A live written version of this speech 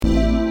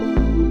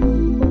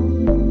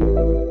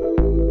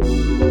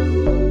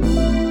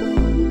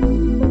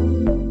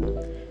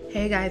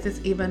guys,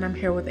 it's Eva and I'm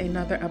here with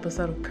another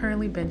episode of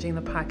Currently Binging,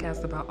 the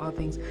podcast about all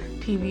things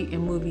TV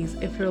and movies.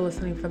 If you're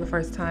listening for the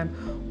first time,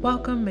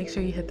 welcome. Make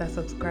sure you hit that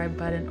subscribe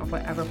button on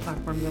whatever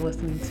platform you're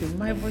listening to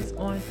my voice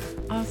on.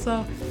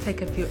 Also,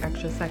 take a few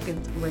extra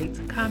seconds, rate,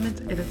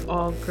 comment. It is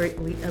all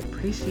greatly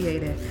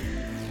appreciated.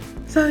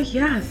 So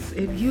yes,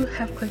 if you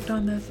have clicked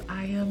on this,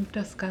 I am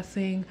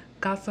discussing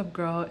Gossip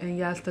Girl, and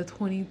yes, the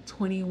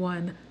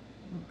 2021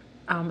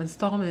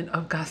 installment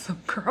of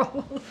Gossip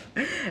Girl.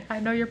 I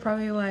know you're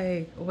probably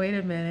like, wait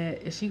a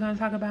minute, is she going to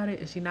talk about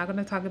it? Is she not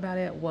going to talk about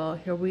it? Well,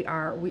 here we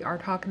are. We are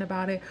talking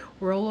about it.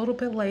 We're a little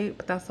bit late,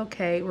 but that's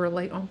okay. We're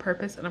late on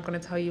purpose, and I'm going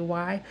to tell you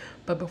why.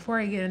 But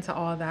before I get into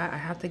all that, I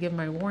have to give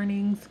my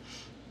warnings,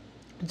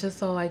 just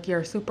so like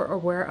you're super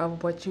aware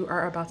of what you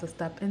are about to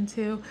step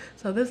into.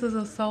 So this is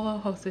a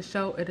solo hosted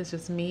show. It is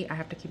just me. I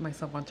have to keep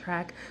myself on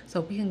track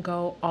so we can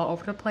go all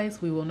over the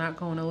place. We will not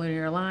go in a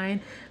linear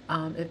line.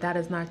 If that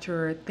is not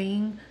your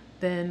thing,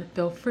 then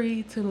feel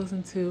free to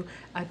listen to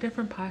a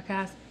different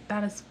podcast.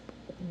 That is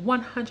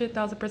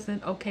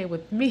 100,000% okay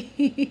with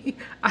me.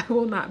 I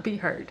will not be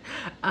hurt.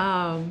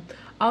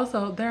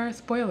 Also, there are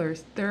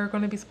spoilers. There are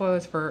going to be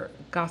spoilers for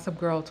Gossip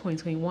Girl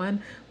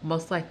 2021.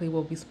 Most likely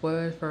will be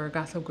spoilers for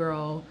Gossip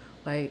Girl,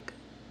 like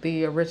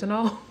the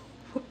original,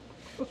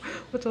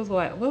 which was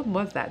what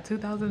was that?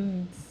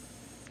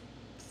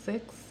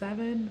 2006,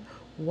 7,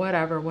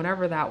 whatever,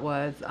 whenever that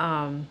was.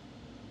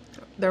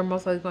 There are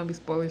most likely going to be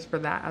spoilers for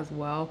that as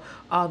well,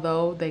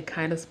 although they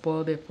kind of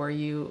spoiled it for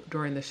you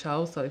during the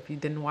show. So if you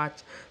didn't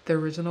watch the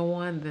original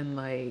one, then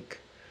like,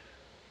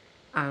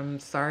 I'm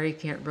sorry,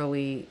 can't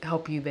really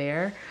help you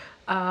there.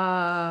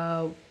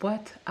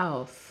 What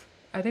else?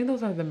 I think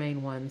those are the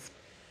main ones.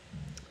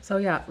 So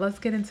yeah, let's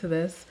get into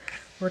this.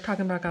 We're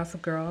talking about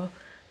Gossip Girl.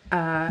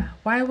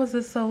 Why was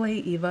this so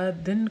late, Eva?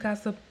 Didn't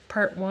Gossip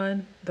Part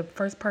 1, the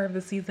first part of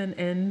the season,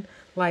 end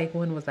like,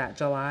 when was that?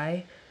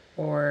 July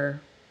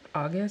or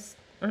August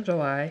or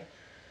July?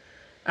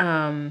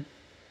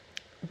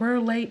 We're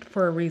late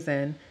for a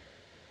reason.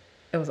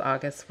 It was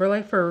August. We're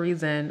late for a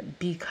reason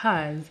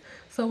because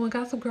so when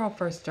Gossip Girl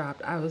first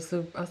dropped, I was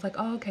like,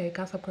 oh, okay,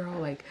 Gossip Girl.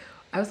 Like,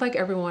 I was like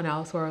everyone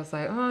else, where I was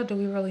like, oh, did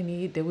we really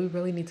need to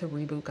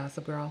reboot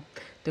Gossip Girl?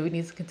 Do we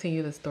need to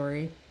continue the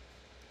story?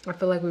 I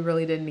feel like we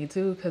really didn't need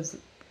to, because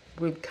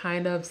we've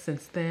kind of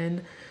since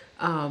then,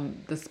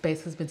 the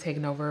space has been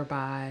taken over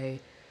by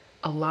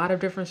a lot of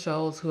different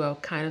shows who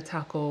have kind of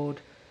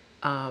tackled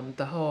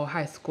the whole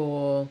high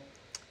school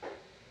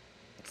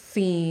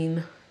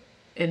scene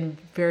in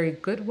very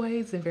good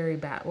ways and very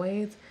bad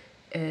ways.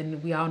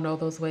 And we all know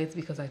those ways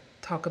because I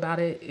talk about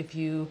it. If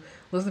you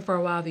listen for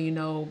a while, then you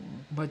know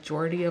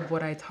majority of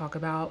what I talk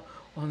about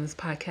on this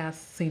podcast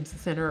seems to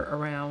center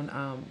around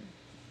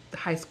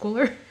high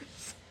schoolers.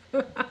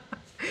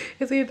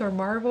 It's either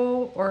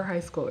Marvel or high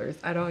schoolers.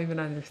 I don't even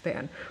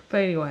understand. But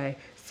anyway,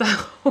 so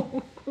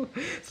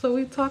so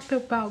we talked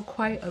about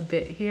quite a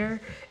bit here,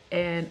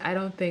 and I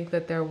don't think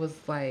that there was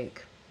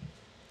like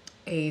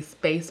a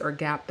space or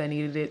gap that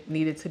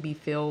needed to be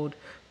filled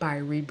by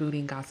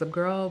rebooting Gossip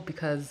Girl,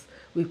 because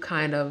we've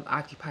kind of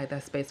occupied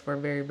that space for a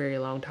very, very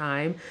long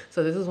time.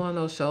 So this is one of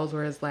those shows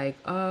where it's like,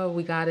 oh,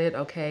 we got it.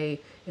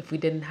 Okay. If we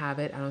didn't have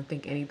it, I don't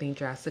think anything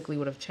drastically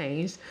would have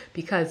changed,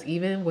 because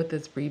even with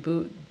this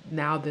reboot,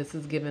 now this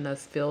has given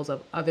us feels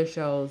of other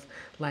shows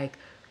like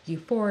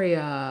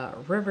Euphoria,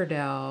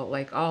 Riverdale,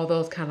 like all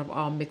those kind of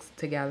all mixed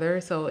together.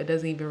 So it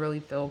doesn't even really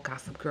feel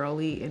Gossip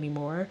Girly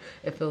anymore.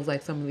 It feels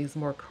like some of these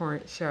more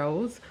current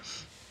shows.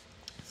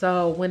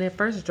 So when it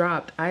first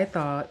dropped, I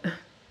thought,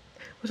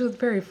 which was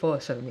very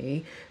foolish of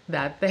me,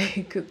 that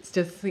they could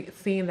just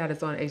seeing that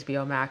it's on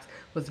HBO Max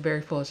was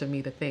very foolish of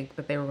me to think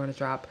that they were going to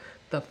drop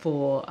the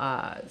full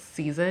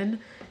season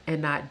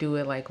and not do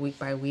it like week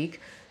by week.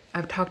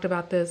 I've talked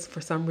about this for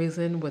some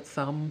reason with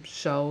some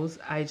shows.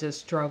 I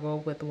just struggle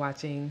with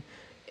watching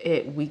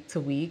it week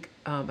to week,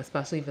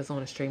 especially if it's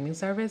on a streaming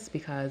service,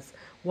 because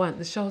one,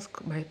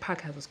 my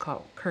podcast is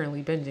called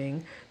Currently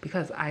Binging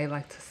because I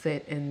like to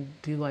sit and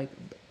do like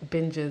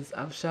binges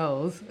of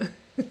shows.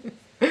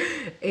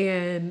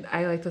 And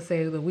I like to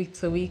say the week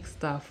to week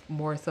stuff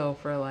more so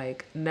for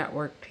like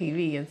network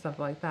TV and stuff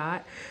like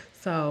that.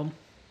 So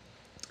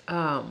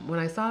when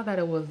I saw that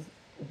it was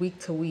week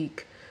to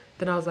week,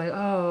 then I was like,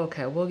 oh,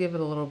 okay, we'll give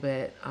it a little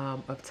bit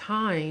of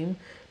time,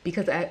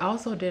 because I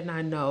also did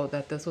not know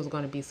that this was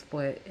going to be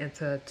split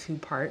into 2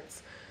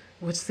 parts,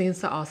 which seems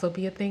to also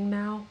be a thing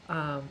now,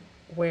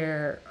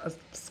 where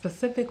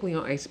specifically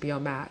on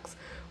HBO Max,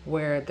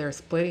 where they're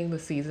splitting the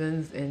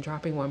seasons and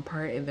dropping one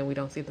part and then we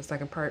don't see the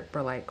second part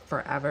for like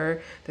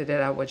forever. They did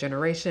that with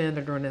Generation.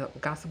 They're doing it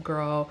with Gossip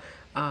Girl.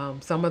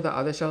 Some of the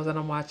other shows that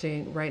I'm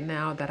watching right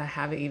now that I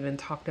haven't even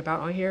talked about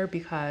on here,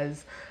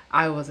 because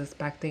I was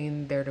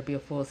expecting there to be a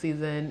full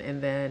season,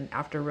 and then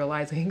after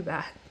realizing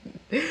that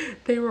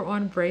they were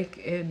on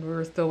break and we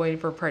were still waiting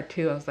for part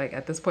 2, I was like,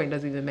 at this point it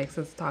doesn't even make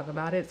sense to talk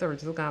about it, so we're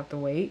just gonna have to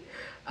wait.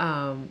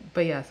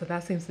 But yeah, so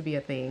that seems to be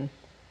a thing.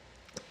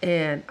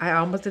 And I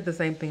almost did the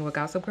same thing with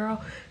Gossip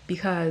Girl,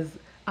 because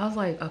I was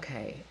like,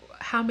 okay,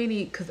 how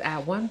many, because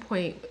at one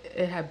point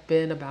it had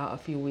been about a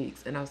few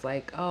weeks, and I was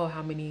like, oh,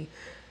 how many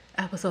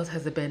episodes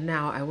has it been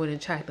now? I went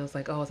and checked. I was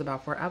like, oh, it's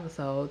about 4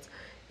 episodes.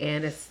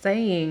 And it's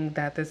saying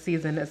that this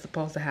season is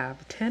supposed to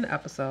have 10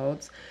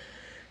 episodes.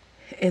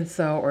 And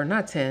so, or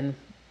not 10,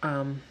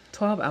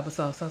 12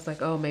 episodes. So I was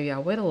like, oh, maybe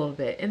I'll wait a little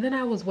bit. And then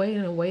I was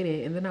waiting and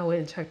waiting. And then I went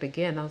and checked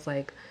again. I was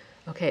like,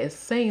 okay, it's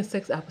saying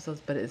 6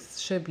 episodes, but it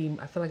should be,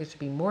 I feel like it should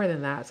be more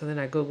than that. So then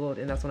I Googled,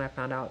 and that's when I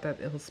found out that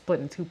it was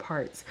split in 2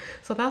 parts.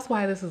 So that's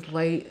why this is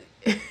late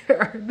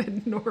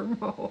than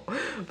normal.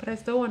 But I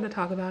still wanted to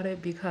talk about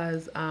it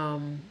because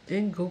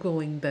in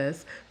Googling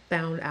this,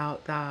 found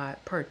out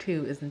that part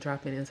 2 isn't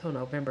dropping until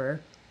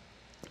November.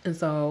 And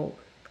so,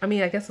 I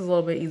mean, I guess it's a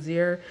little bit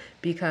easier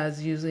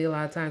because usually a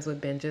lot of times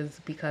with binges,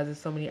 because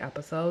it's so many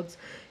episodes,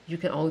 you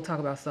can only talk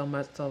about so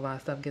much, so a lot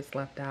of stuff gets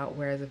left out.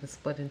 Whereas if it's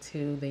split in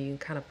two, then you can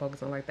kind of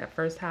focus on like that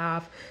first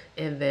half,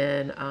 and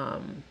then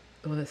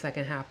when the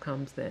second half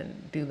comes, then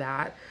do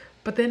that.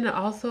 But then it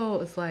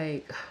also it's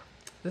like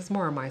this is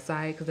more on my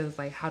side because it's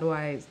like, how do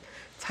I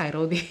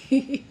title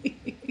these?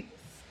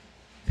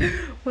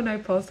 When I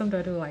post them,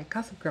 I do like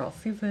Gossip Girl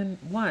season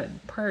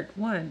 1, part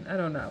 1. I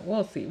don't know.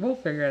 We'll see. We'll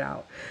figure it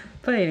out.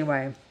 But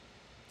anyway,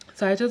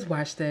 so I just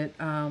watched it.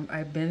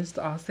 I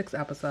binged all 6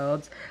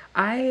 episodes.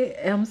 I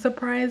am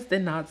surprised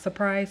and not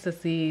surprised to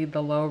see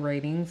the low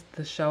ratings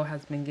the show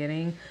has been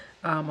getting.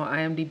 On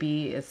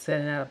IMDb, it's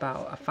sitting at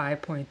about a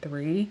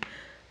 5.3.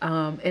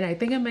 And I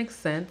think it makes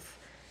sense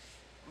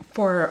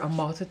for a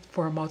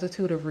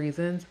multitude of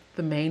reasons.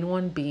 The main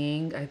one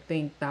being, I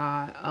think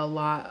that a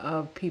lot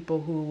of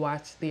people who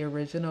watched the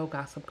original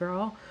Gossip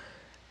Girl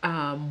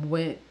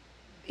went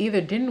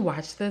either didn't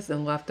watch this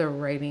and left a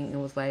rating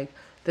and was like,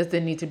 this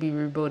didn't need to be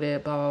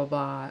rebooted, blah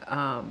blah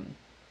blah.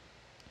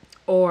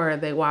 Or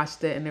they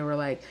watched it and they were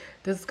like,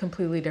 this is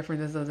completely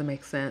different. This doesn't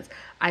make sense.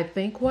 I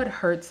think what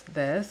hurts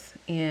this,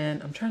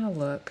 and I'm trying to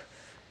look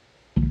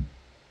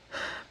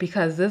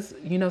because this,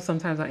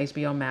 sometimes on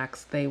HBO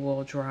Max, they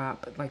will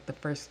drop like the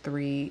first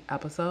 3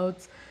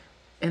 episodes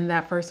in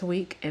that first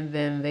week, and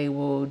then they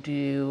will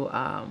do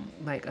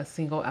like a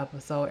single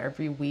episode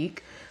every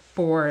week.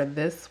 For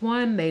this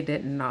one, they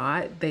did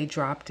not. They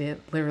dropped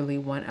it literally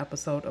 1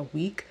 episode a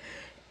week.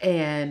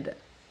 And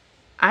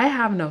I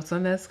have notes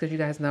on this because you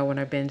guys know when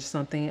I binge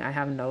something, I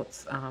have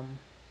notes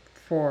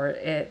for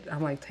it.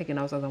 I'm like taking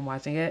notes as I'm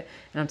watching it,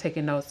 and I'm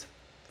taking notes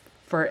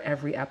for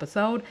every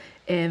episode.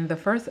 In the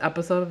first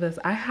episode of this,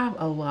 I have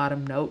a lot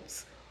of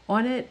notes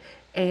on it,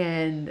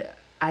 and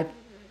I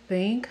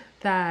think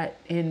that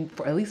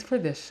for at least for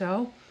this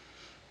show,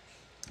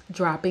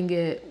 dropping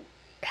it,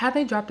 had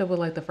they dropped it with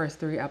like the first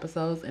 3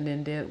 episodes and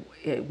then did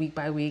it week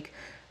by week,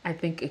 I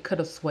think it could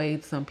have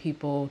swayed some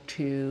people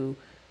to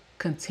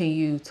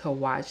continue to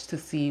watch to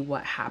see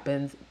what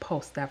happens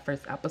post that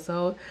first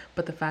episode.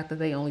 But the fact that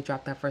they only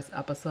dropped that first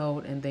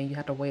episode and then you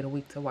have to wait a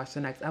week to watch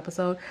the next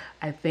episode,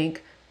 I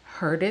think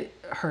hurt it.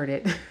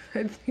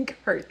 I think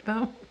hurt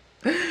them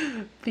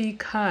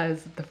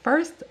because the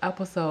first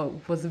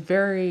episode was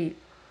very,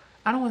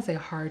 I don't want to say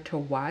hard to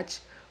watch,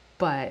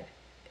 but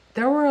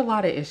there were a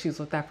lot of issues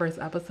with that first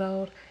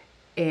episode.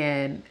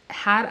 And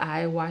had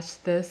I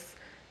watched this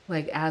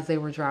like as they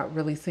were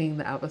releasing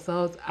the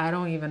episodes, I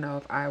don't even know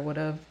if I would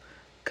have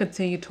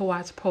continued to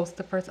watch post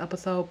the first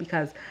episode,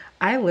 because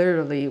I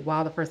literally,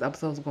 while the first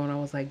episode was going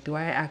on, was like, do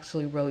I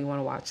actually really want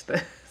to watch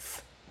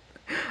this?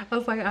 I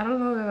was like, I don't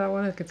know that I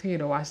want to continue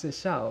to watch this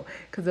show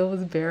because it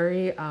was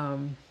very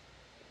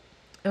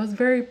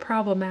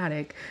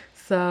problematic.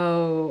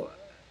 So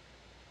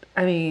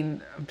I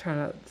mean, I'm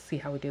trying to see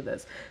how we do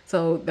this.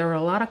 So there were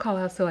a lot of call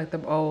outs to like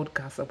the old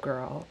Gossip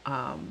Girl.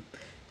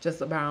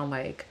 Just around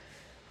like,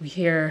 we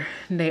hear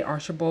Nate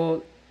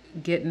Archibald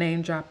get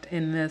name dropped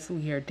in this.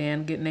 We hear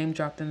Dan get name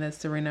dropped in this.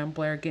 Serena and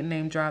Blair get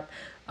name dropped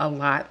a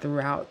lot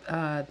throughout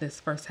this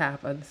first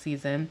half of the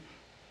season.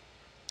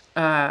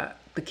 The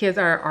kids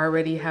are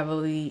already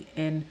heavily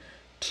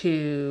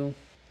into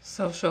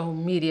social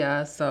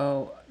media,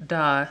 so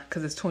duh,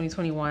 because it's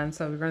 2021,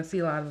 so we're going to see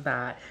a lot of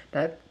that.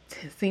 That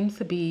seems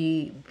to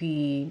be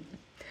the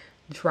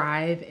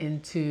drive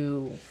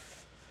into,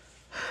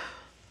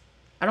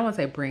 I don't want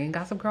to say bringing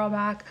Gossip Girl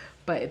back,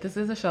 but this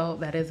is a show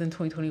that is in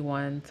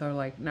 2021. So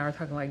like now we're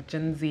talking like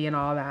Gen Z and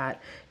all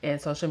that,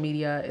 and social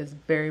media is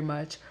very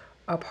much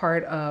a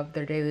part of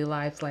their daily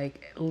lives,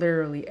 like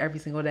literally every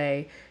single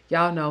day.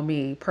 Y'all know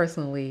me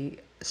personally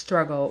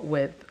struggle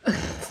with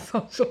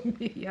social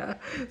media.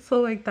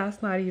 So like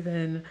that's not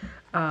even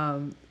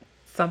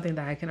something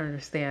that I can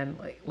understand.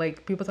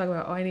 Like people talk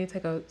about, oh, I need to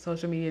take a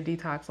social media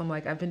detox. I'm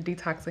like, I've been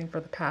detoxing for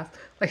the past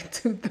like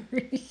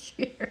 2-3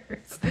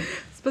 years,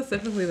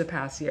 specifically the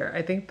past year.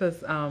 I think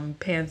this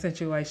pan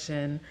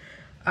situation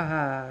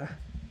was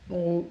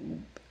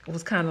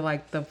kind of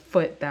like the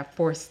foot that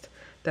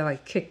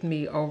like kicked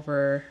me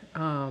over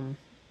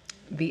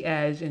the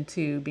edge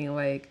into being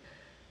like,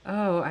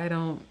 oh, I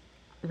don't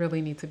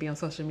really need to be on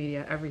social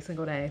media every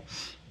single day.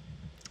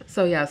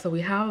 So yeah, so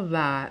we have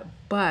that.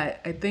 But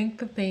I think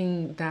the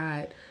thing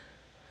that,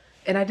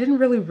 and I didn't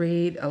really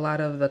read a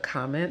lot of the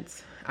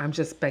comments, I'm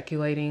just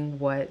speculating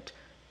what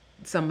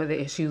some of the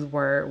issues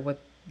were with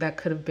that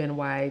could have been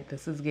why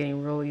this is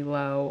getting really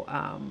low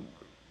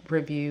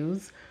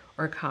reviews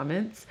or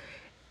comments.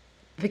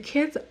 None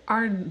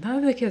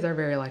of the kids are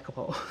very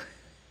likable.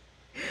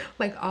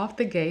 Like off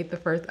the gate, the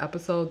first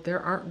episode, there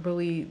aren't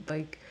really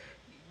like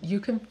you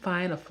can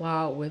find a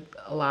flaw with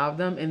a lot of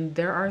them, and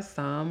there are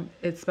some,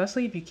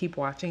 especially if you keep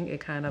watching, it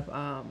kind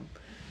of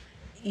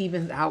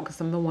evens out because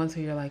some of the ones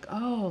who you're like,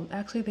 oh,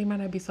 actually they might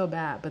not be so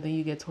bad, but then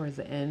you get towards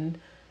the end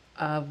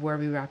of where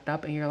we wrapped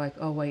up, and you're like,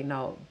 oh wait,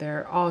 no,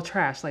 they're all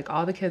trash. Like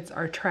all the kids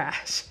are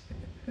trash.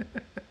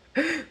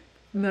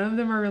 None of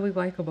them are really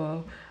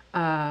likable.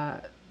 Uh,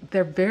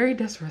 they're very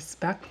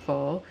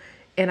disrespectful,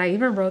 and I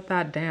even wrote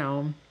that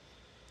down.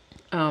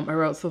 I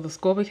wrote, so the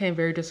school became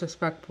very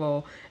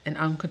disrespectful and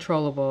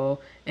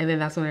uncontrollable. And then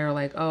that's when they were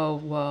like, oh,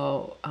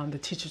 well, the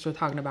teachers were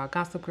talking about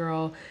Gossip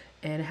Girl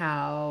and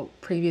how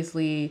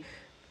previously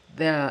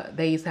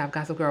they used to have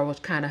Gossip Girl,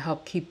 which kind of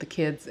helped keep the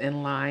kids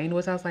in line,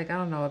 which I was like, I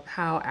don't know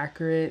how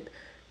accurate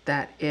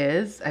that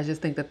is. I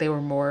just think that they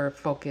were more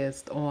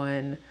focused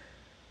on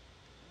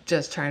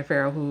just trying to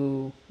figure out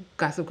who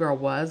Gossip Girl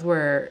was,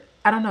 where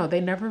I don't know, they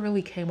never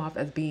really came off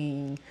as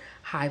being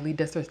highly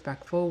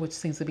disrespectful, which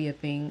seems to be a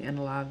thing in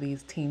a lot of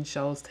these teen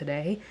shows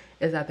today,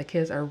 is that the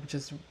kids are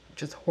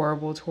just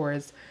horrible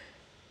towards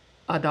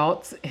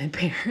adults and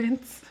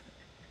parents.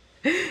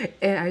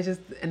 And I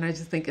just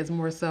think it's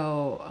more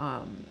so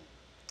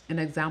an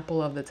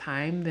example of the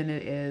time than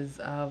it is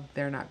of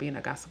there not being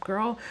a Gossip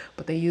Girl.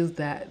 But they use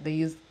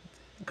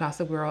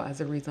Gossip Girl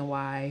as a reason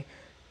why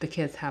the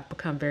kids have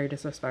become very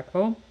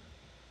disrespectful.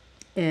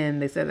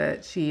 And they said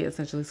that she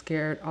essentially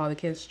scared all the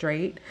kids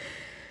straight.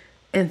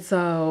 And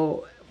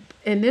so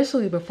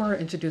initially, before we're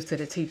introduced to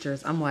the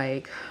teachers, I'm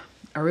like,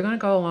 are we going to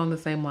go along the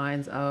same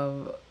lines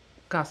of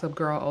Gossip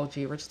Girl OG?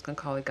 We're just going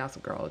to call it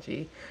Gossip Girl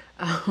OG.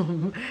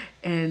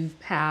 And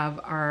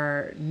have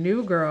our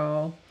new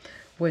girl,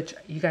 which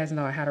you guys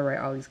know I had to write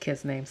all these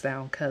kids' names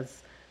down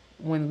because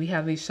when we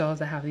have these shows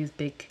that have these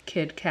big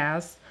kid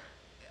casts,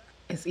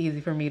 it's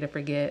easy for me to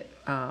forget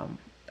all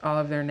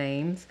of their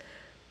names.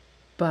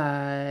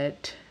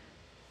 But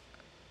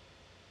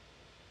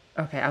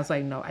okay, I was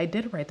like, no, I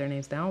did write their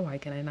names down. Why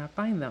can I not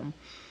find them?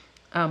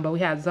 But we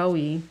had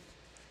Zoe,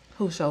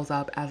 who shows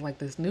up as like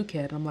this new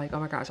kid. I'm like, oh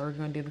my gosh, are we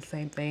going to do the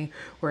same thing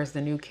where it's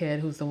the new kid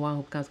who's the one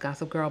who becomes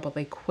Gossip Girl? But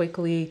they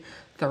quickly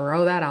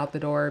throw that out the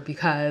door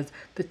because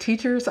the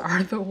teachers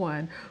are the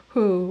one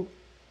who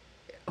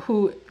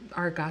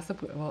are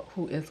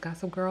who is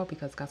Gossip Girl,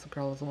 because Gossip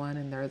Girl is one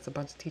and there's a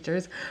bunch of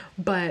teachers.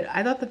 But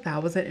I thought that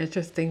that was an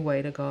interesting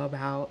way to go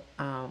about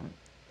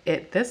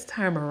it this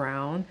time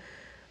around.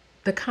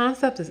 The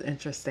concept is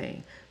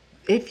interesting.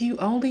 If you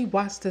only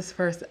watch this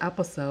first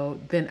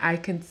episode, then I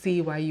can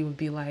see why you would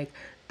be like,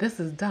 this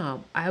is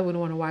dumb. I wouldn't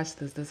want to watch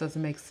this. This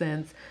doesn't make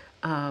sense.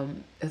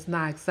 It's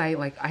not exciting.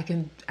 Like I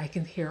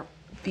can hear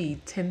the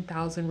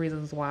 10,000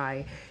 reasons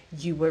why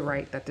you would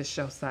write that this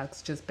show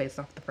sucks just based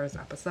off the first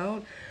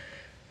episode.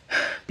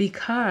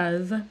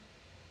 Because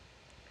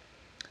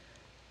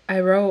I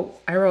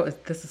wrote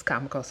this is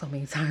comical so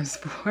many times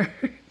for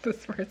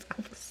this first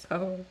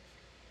episode.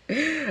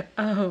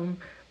 Um,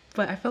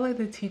 but I feel like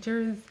the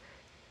teachers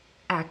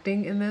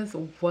acting in this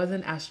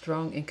wasn't as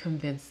strong and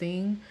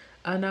convincing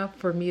enough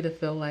for me to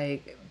feel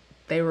like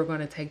they were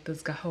going to take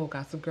this whole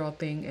Gossip Girl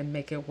thing and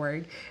make it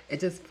work. It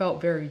just felt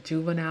very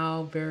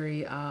juvenile,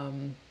 very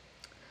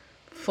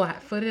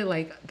flat-footed,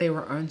 like they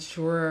were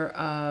unsure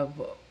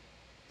of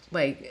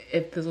like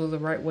if this was the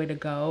right way to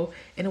go,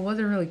 and it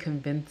wasn't really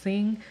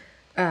convincing.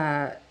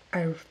 I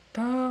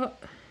thought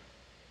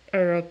I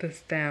wrote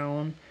this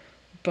down,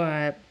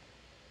 but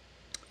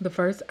the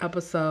first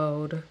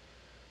episode,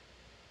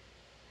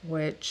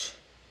 which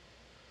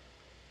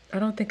I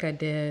don't think I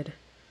did,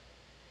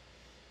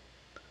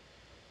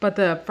 but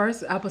the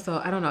first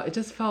episode, I don't know, it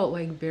just felt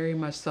like very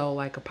much so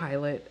like a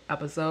pilot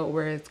episode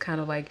where it's kind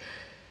of like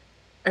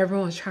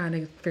everyone's trying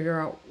to figure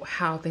out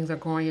how things are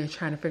going and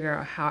trying to figure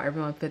out how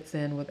everyone fits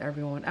in with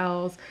everyone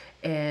else.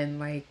 And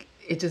like,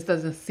 it just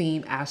doesn't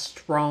seem as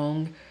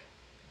strong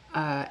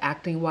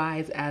acting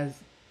wise as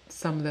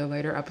some of the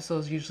later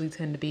episodes usually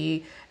tend to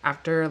be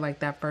after like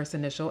that first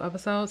initial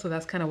episode. So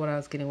that's kind of what I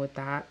was getting with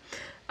that.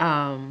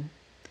 Um,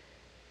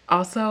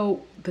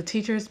 Also, the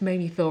teachers made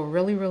me feel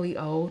really, really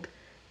old.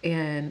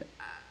 And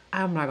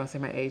I'm not going to say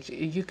my age.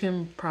 You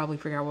can probably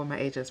figure out what my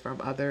age is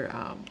from other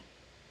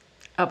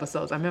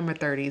episodes. I'm in my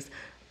 30s,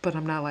 but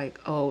I'm not like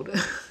old.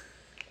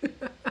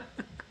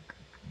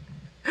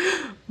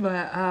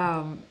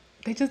 But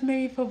they just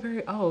made me feel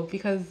very old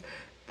because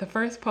the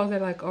first post they're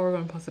like, oh, we're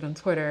gonna post it on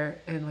Twitter,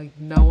 and like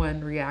no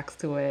one reacts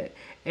to it,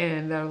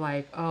 and they're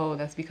like, oh,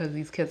 that's because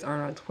these kids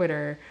aren't on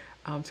Twitter.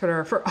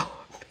 Twitter for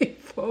old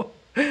people.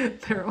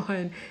 They're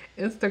on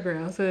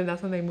Instagram. So then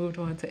that's when they moved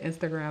on to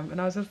Instagram,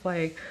 and I was just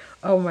like,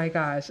 oh my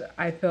gosh,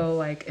 I feel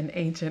like an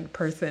ancient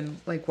person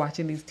like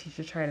watching these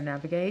teachers try to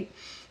navigate.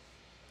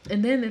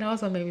 And then it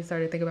also made me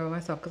start to think about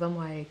myself because I'm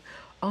like,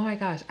 oh my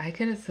gosh, I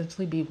could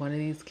essentially be one of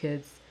these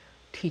kids'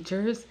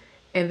 teachers.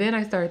 And then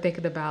I started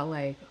thinking about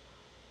like,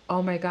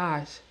 oh my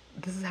gosh,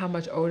 this is how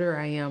much older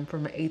I am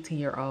from an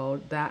 18-year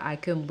old that I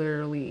can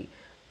literally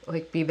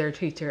like be their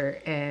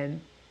teacher,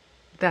 and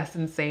that's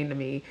insane to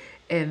me.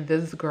 And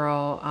this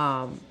girl,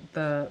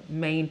 the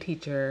main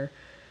teacher,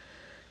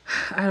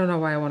 I don't know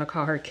why I want to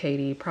call her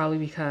Katie. Probably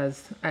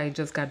because I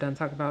just got done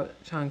talking about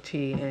Shang-Chi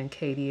and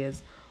Katie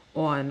is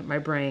on my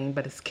brain,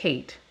 but it's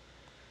Kate.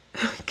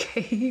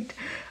 Kate.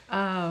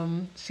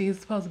 She's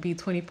supposed to be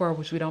 24,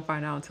 which we don't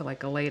find out until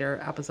like a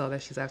later episode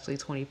that she's actually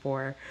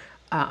 24.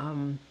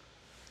 Um,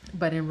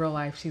 but in real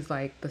life, she's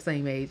like the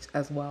same age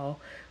as well.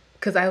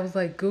 Because I was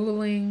like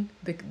Googling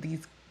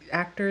these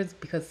actors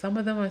because some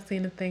of them I've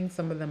seen in things,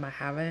 some of them I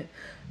haven't.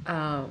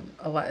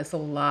 It's a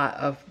lot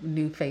of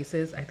new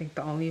faces. I think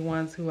the only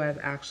ones who I've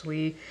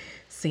actually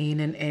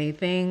seen in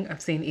anything,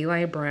 I've seen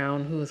Eli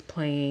Brown, who is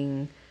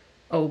playing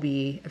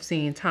Obi. I've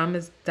seen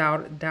Thomas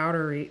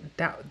Dowder.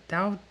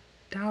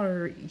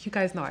 You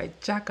guys know I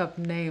jack up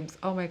names.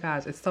 Oh my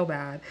gosh, it's so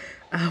bad.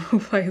 Who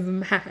plays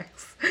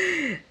Max?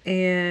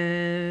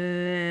 And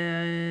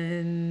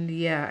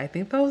yeah, I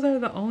think those are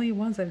the only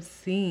ones I've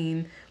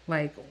seen.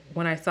 Like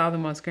when I saw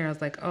them on screen, I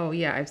was like, oh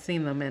yeah, I've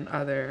seen them in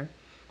other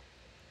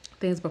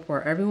things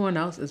before. Everyone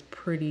else is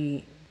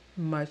pretty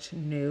much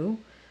new.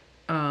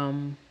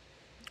 Um,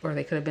 or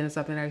they could have been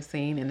something I've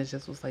seen and it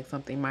just was like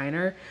something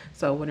minor.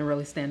 So it wouldn't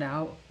really stand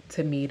out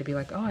to me to be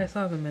like, oh, I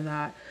saw them in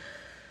that.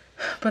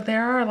 But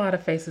there are a lot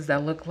of faces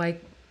that look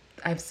like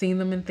I've seen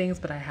them in things,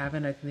 but I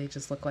haven't. I think they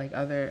just look like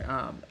other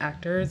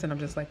actors. And I'm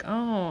just like,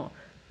 oh,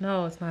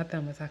 no, it's not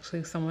them. It's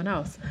actually someone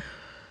else.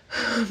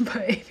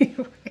 But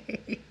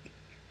anyway.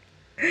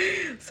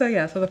 So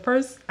yeah, so the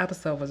first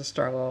episode was a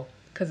struggle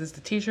because it's the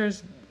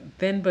teachers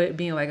then but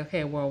being like,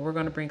 okay, well, we're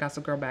going to bring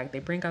Gossip Girl back. They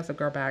bring Gossip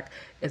Girl back.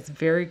 It's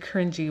very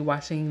cringy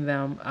watching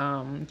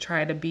them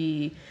try to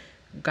be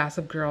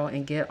Gossip Girl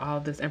and get all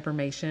of this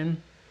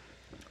information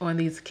on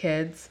these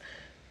kids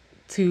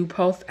to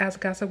post as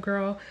Gossip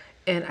Girl.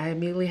 And I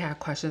immediately had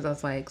questions. I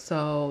was like,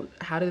 so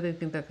how do they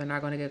think that they're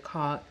not going to get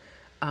caught?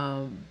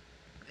 Um,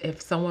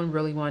 if someone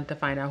really wanted to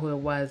find out who it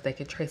was, they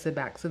could trace it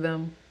back to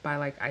them by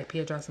like IP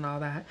address and all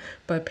that.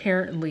 But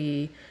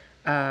apparently,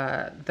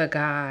 the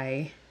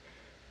guy,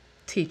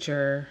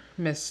 teacher,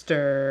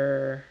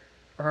 Mr.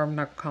 or I'm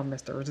not gonna call him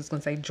Mr. We're just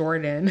gonna say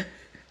Jordan,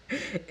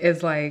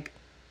 is like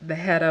the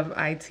head of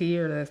IT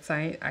or the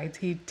science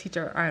IT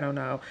teacher. I don't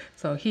know.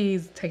 So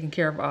he's taking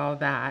care of all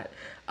that.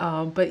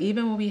 But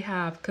even when we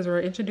have, because we're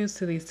introduced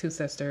to these two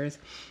sisters,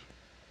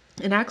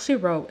 and I actually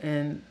wrote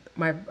in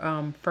my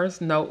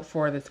first note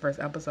for this first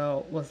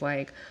episode was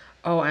like,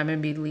 oh, I'm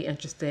immediately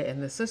interested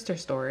in the sister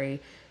story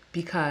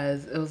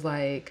because it was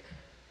like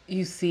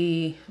you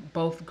see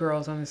both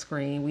girls on the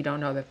screen. We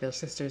don't know that they're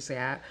sisters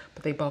yet,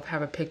 but they both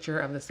have a picture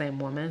of the same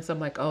woman. So I'm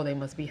like, oh, they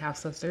must be half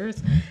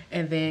sisters.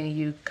 And then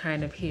you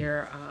kind of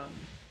hear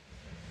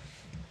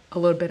a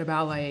little bit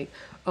about like,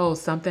 oh,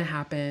 something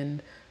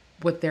happened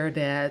with their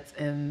dads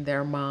and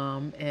their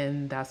mom,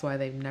 and that's why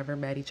they've never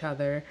met each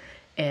other.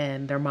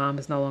 And their mom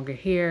is no longer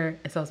here.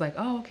 And so I was like,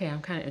 oh, okay,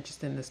 I'm kind of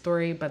interested in the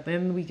story. But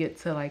then we get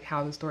to like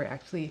how the story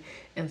actually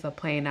ends up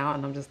playing out,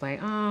 and I'm just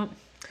like,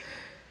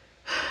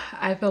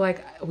 I feel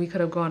like we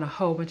could have gone a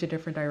whole bunch of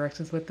different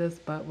directions with this,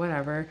 but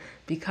whatever.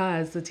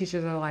 Because the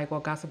teachers are like, well,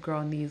 Gossip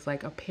Girl needs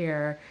like a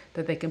pair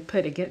that they can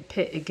pit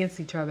against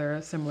each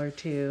other, similar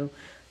to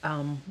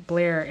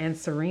Blair and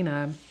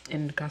Serena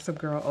in Gossip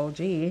Girl OG.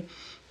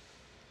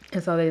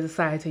 And so they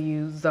decide to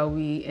use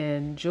Zoe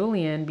and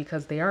Julian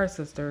because they are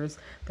sisters,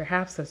 they're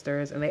half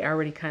sisters, and they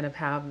already kind of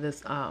have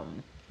this,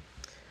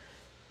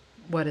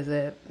 what is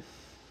it?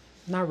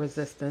 Not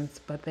resistance,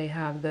 but they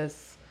have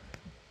this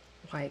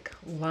like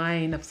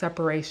line of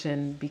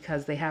separation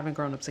because they haven't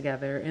grown up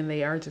together and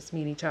they are just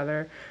meeting each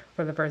other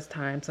for the first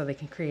time, so they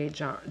can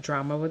create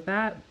drama with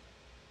that,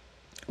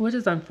 which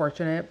is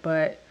unfortunate,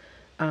 but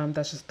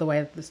that's just the way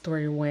that the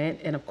story went.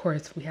 And of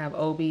course, we have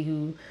Obi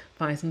who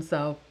finds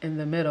himself in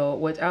the middle,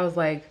 which I was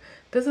like,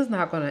 this is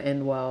not going to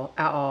end well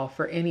at all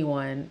for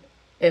anyone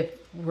if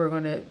we're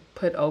going to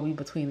put Obi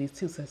between these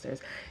two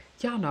sisters.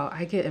 Y'all know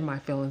I get in my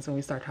feelings when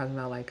we start talking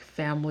about like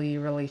family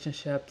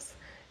relationships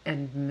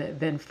and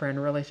then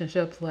friend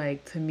relationships.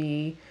 Like to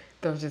me,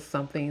 there's just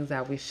some things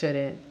that we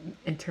shouldn't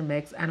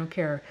intermix. I don't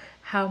care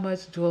how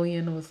much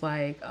Julian was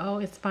like, oh,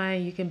 it's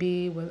fine, you can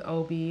be with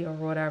Obi or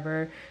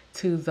whatever,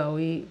 to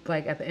Zoe.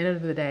 Like at the end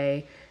of the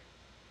day,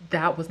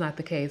 that was not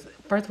the case.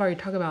 First of all, you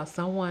talk about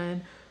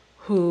someone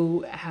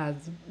who has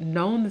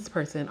known this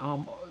person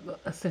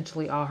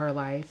essentially all her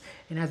life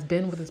and has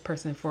been with this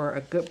person for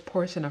a good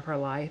portion of her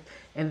life,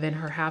 and then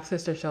her half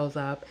sister shows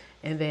up,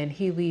 and then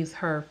he leaves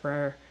her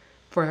for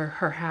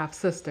her half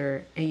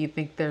sister, and you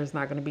think there's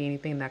not going to be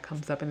anything that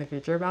comes up in the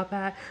future about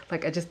that.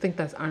 Like I just think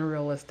that's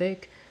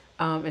unrealistic.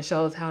 It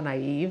shows how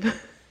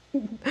naive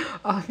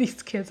all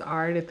these kids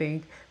are to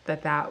think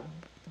that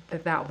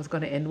was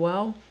going to end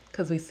well,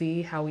 because we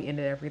see how we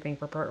ended everything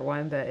for part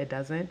one, that it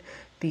doesn't,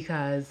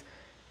 because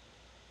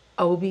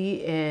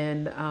Obi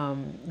and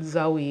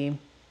Zoe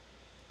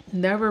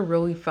never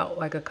really felt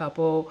like a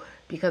couple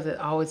because it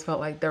always felt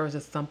like there was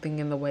just something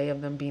in the way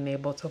of them being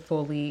able to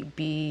fully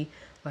be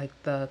like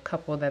the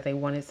couple that they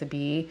wanted to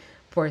be,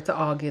 for it to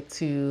all get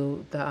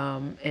to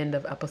the end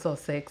of episode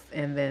 6,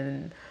 and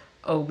then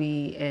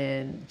Obi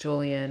and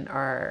Julian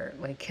are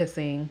like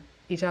kissing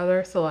each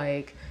other. So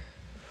like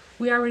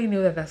we already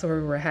knew that that's where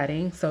we were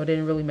heading, so it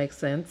didn't really make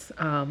sense.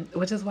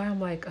 Which is why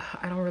I'm like,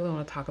 I don't really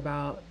want to talk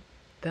about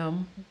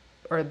them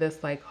or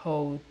this like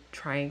whole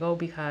triangle,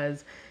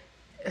 because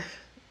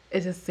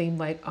it just seemed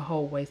like a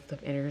whole waste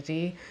of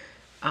energy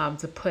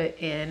to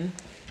put in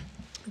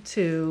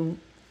to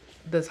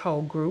this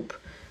whole group,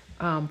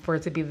 for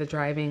it to be the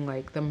driving,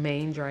 like the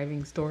main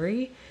driving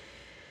story.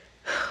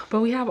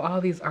 But we have all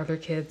these other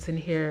kids in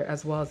here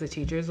as well as the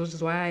teachers, which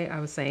is why I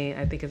was saying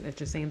I think it's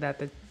interesting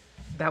that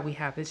that we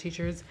have the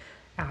teachers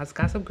as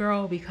Gossip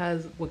Girl,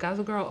 because with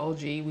Gossip Girl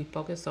OG we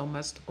focus so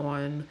much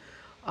on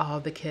all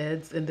the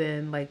kids and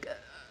then like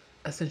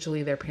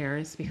essentially their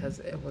parents, because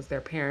it was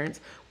their parents.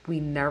 We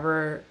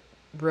never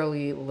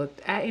really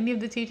looked at any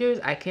of the teachers.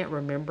 I can't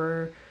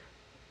remember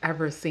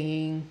ever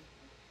seeing,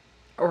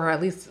 or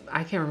at least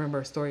I can't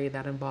remember a story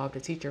that involved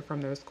a teacher from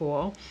their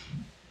school.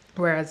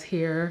 Whereas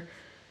here,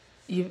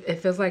 it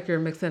feels like you're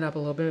mixing up a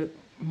little bit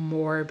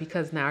more,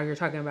 because now you're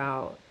talking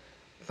about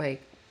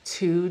like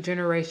two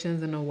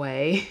generations in a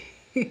way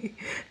that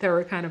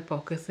we're kind of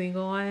focusing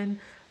on.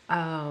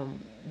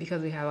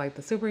 Because we have like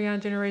the super young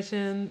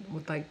generation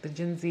with like the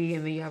Gen Z,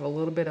 and then you have a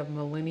little bit of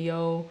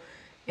millennial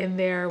in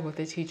there with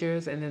the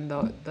teachers, and then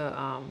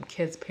the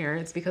kids'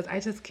 parents. Because I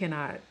just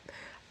cannot.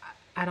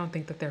 I don't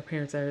think that their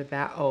parents are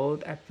that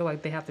old. I feel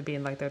like they have to be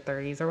in like their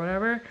 30s or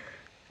whatever,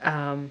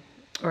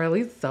 or at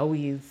least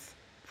Zoe's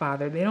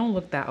father. They don't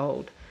look that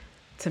old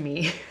to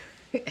me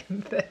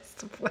in this,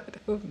 but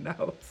who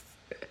knows?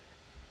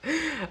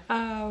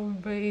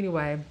 But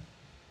anyway,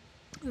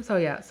 so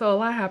yeah, so a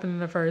lot happened in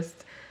the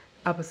first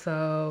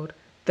episode.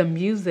 The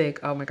music,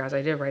 oh my gosh,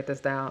 I did write this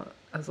down.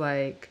 I was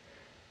like,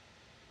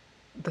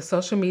 the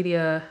social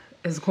media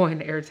is going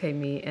to irritate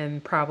me,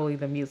 and probably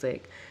the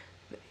music.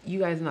 You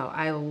guys know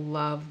I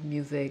love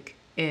music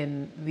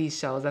in these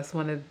shows. That's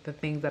one of the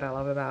things that I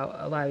love about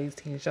a lot of these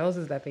teen shows,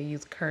 is that they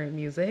use current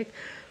music.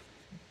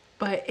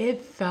 But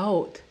it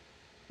felt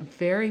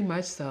very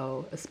much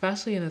so,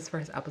 especially in this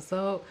first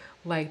episode,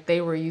 like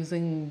they were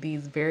using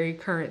these very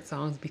current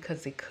songs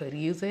because they could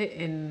use it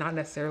and not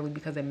necessarily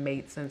because it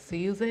made sense to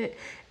use it.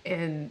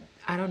 And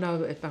I don't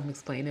know if I'm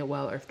explaining it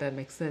well or if that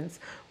makes sense,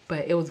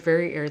 but it was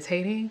very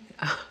irritating.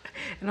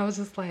 And I was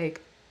just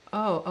like,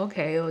 oh,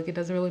 okay, like it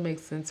doesn't really make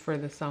sense for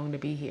the song to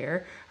be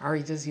here. Are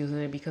we just using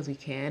it because we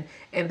can?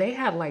 And they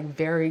had like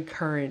very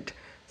current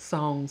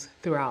songs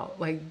throughout.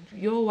 Like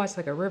you'll watch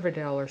like a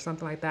Riverdale or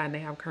something like that and they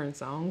have current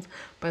songs,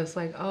 but it's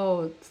like,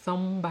 oh,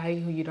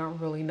 somebody who you don't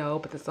really know,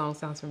 but the song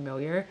sounds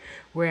familiar.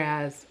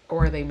 Whereas,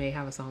 or they may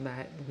have a song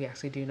that we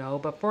actually do know,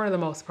 but for the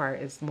most part,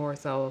 it's more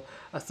so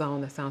a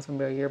song that sounds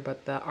familiar,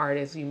 but the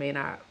artist you may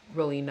not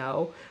really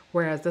know.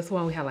 Whereas this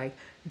one we had like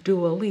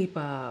Dua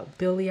Lipa,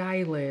 Billie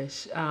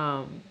Eilish,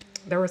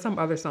 there were some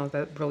other songs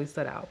that really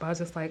stood out, but I was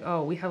just like,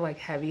 oh, we have like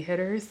heavy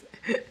hitters.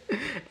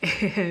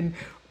 And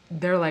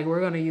they're like, we're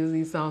going to use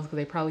these songs because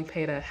they probably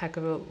paid a heck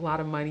of a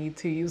lot of money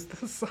to use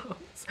the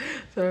songs.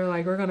 So they're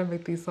like, we're going to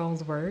make these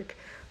songs work.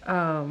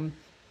 But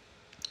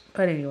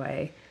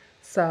anyway,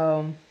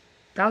 so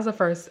that was the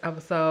first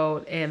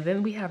episode. And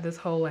then we have this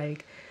whole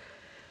like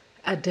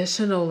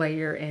additional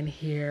layer in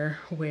here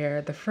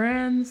where the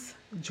friends,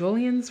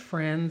 Julian's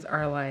friends,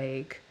 are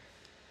like,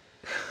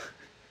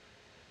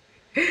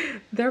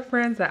 they're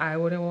friends that I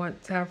wouldn't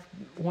want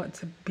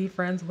to be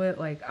friends with.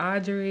 Like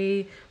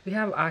Audrey, we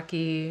have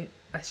Aki.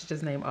 I should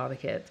just name all the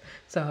kids.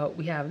 So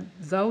we have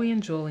Zoe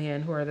and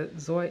Julian, who are the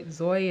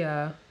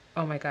Zoya.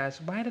 Oh my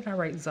gosh, why did I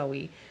write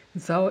Zoe?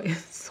 Zoe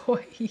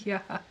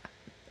Zoya.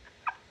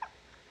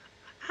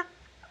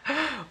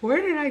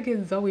 Where did I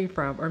get Zoe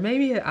from? Or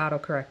maybe it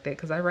autocorrected,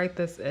 because I write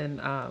this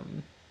in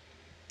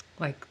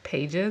like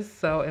pages,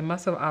 so it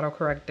must have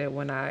autocorrected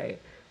when I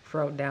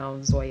wrote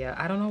down Zoya.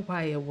 I don't know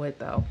why it would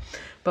though.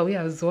 But we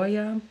have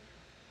Zoya,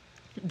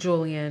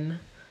 Julian,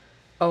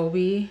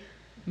 Obi,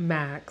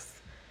 Max,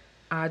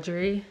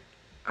 Audrey,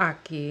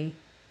 Aki,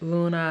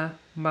 Luna,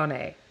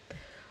 Monet.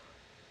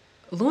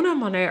 Luna and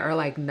Monet are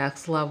like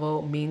next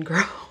level mean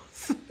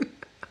girls.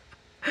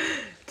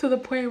 To the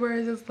point where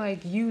it's just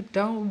like you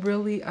don't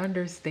really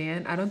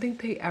understand. I don't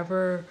think they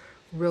ever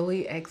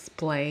really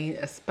explain,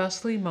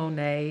 especially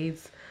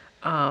Monet's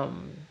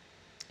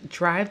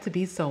drive to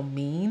be so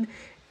mean.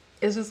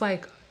 It's just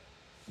like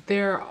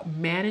they're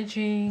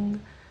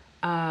managing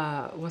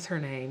what's her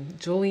name,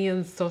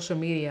 Julian's social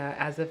media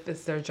as if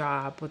it's their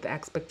job, with the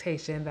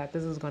expectation that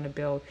this is going to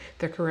build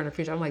their career in the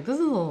future. I'm like, this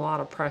is a lot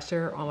of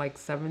pressure on like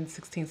 17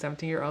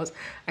 year olds.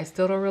 I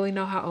still don't really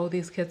know how old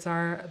these kids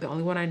are. The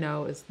only one I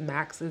know is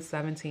Max is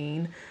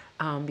 17,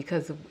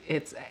 because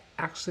it's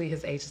actually,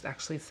 his age is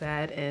actually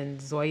said, and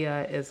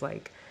Zoya is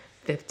like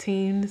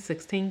 15,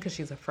 16 because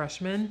she's a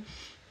freshman.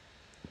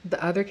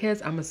 The other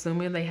kids, I'm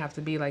assuming they have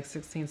to be like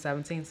 16,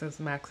 17, since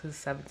Max is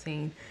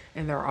 17,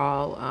 and they're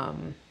all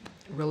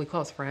really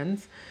close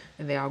friends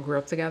and they all grew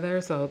up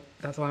together. So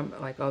that's why I'm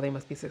like, oh, they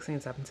must be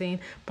 16, 17.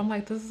 But I'm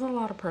like, this is a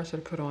lot of pressure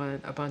to put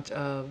on a bunch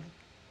of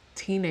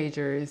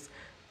teenagers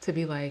to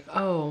be like,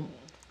 oh,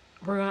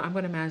 I'm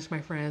gonna manage my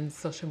friends'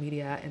 social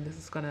media, and this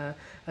is gonna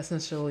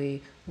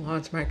essentially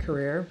launch my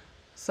career.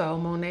 So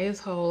Monet's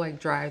whole like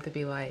drive to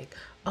be like,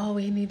 oh,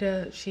 we need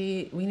to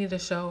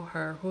show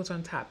her who's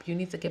on top. You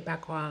need to get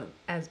back on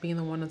as being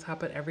the one on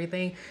top of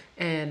everything,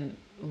 and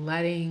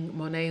letting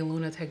Monet and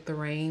Luna take the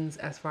reins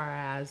as far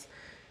as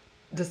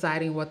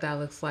deciding what that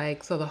looks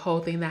like. So the whole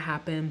thing that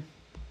happened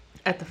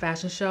at the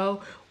fashion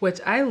show,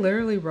 which I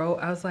literally wrote,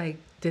 I was like,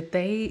 did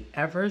they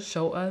ever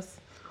show us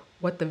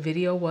what the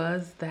video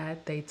was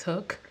that they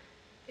took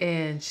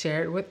and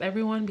shared with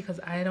everyone? Because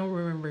I don't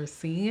remember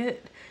seeing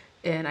it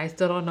and I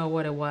still don't know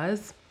what it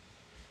was.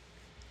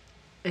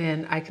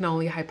 And I can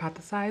only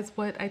hypothesize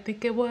what I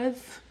think it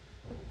was.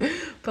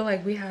 But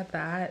like we had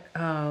that.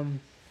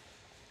 And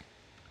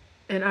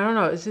I don't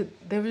know, it's just,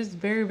 they were just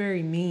very,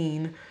 very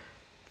mean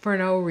for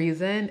no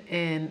reason.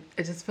 And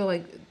I just feel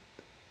like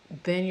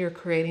then you're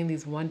creating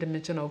these one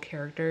dimensional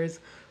characters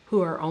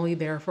who are only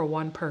there for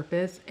one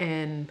purpose,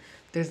 and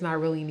there's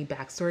not really any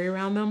backstory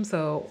around them.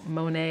 So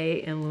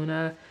Monet and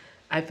Luna,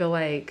 I feel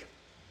like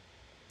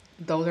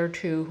those are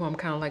two who I'm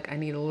kind of like, I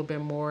need a little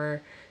bit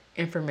more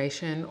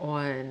information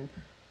on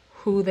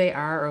who they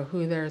are or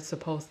who they're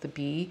supposed to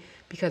be,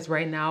 because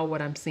right now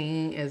what I'm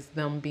seeing is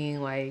them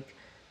being like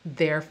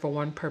there for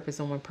one purpose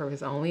and one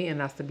purpose only, and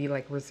that's to be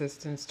like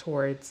resistance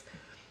towards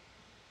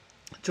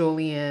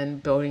Julian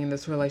building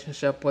this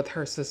relationship with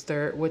her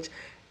sister, which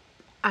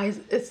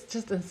it's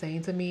just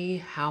insane to me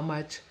how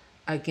much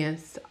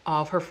against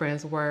all of her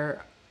friends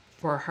were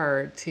for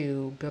her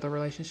to build a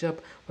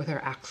relationship with her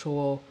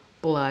actual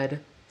blood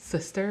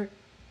sister.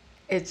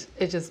 It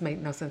just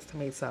made no sense to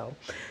me. So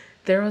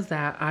there was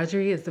that.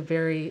 Audrey is the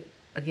very,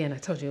 again, I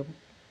told you,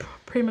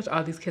 pretty much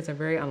all these kids are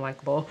very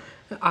unlikable.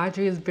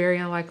 Audrey is very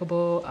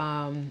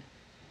unlikable.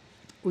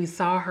 We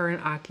saw her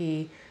and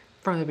Aki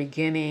from the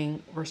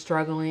beginning were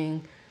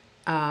struggling.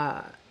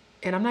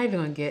 And I'm not even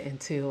gonna get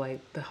into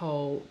like the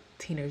whole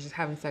teenagers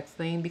having sex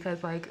thing,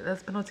 because like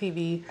that's been on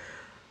TV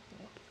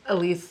at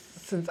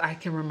least since I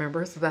can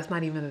remember. So that's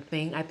not even the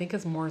thing. I think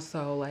it's more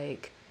so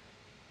like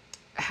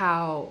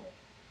how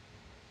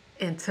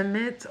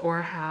intimate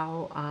or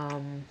how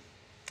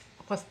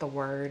what's the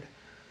word?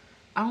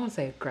 I don't want to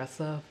say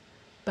aggressive,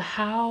 but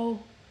how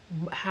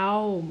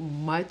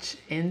much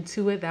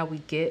into it that we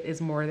get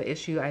is more the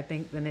issue, I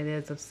think, than it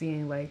is of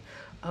seeing like,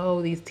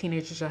 oh, these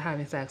teenagers are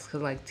having sex,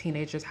 because like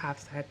teenagers have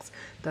sex.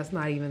 That's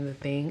not even the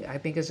thing. I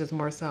think it's just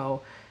more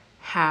so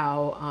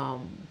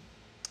how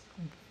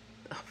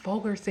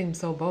vulgar seems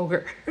so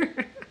vulgar.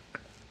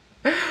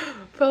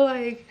 But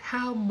like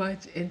how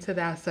much into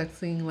that sex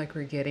scene like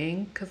we're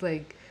getting, because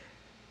like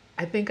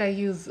I think I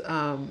use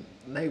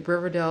like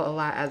Riverdale a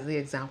lot as the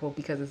example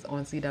because it's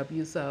on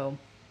CW. So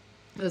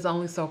there's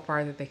only so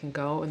far that they can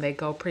go, and they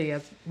go pretty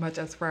as much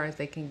as far as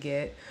they can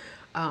get.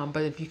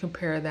 But if you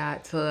compare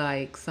that to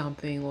like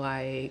something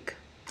like,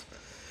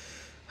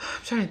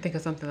 I'm trying to think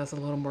of something that's a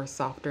little more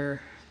softer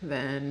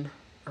than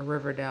a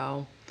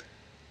Riverdale,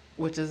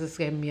 which is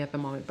escaping me at the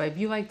moment. But if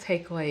you like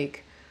take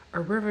like a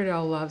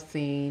Riverdale love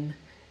scene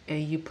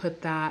and you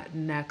put that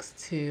next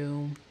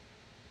to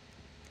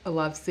a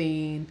love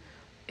scene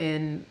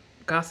in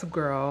Gossip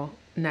Girl,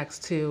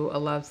 next to a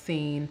love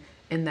scene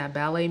in that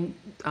ballet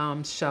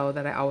show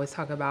that I always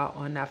talk about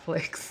on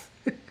Netflix,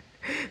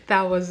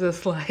 that was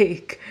just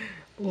like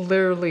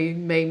literally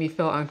made me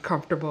feel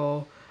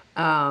uncomfortable.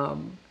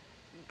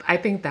 I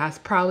think that's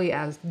probably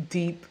as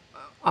deep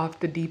off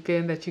the deep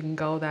end that you can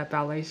go, that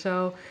ballet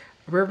show.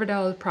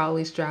 Riverdale is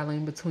probably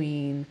straddling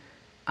between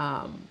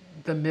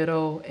the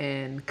middle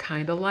and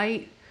kind of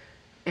light.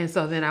 And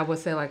so then I would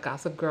say like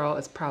Gossip Girl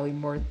is probably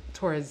more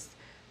towards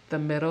the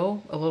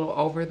middle, a little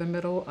over the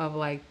middle of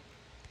like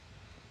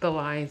the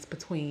lines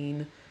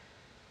between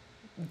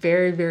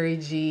very, very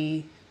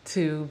G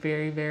to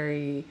very,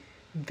 very,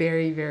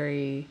 very,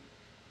 very,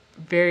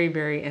 very,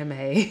 very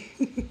MA.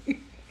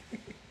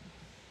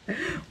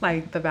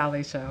 Like the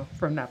ballet show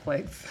from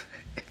Netflix.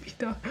 If you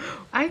don't,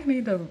 I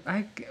need to,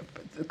 I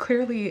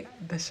clearly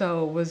the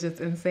show was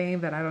just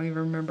insane that I don't even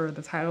remember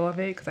the title of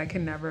it, because I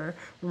can never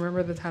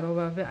remember the title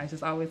of it. I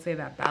just always say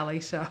that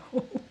ballet show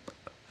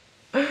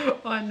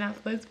on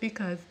Netflix,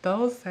 because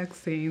those sex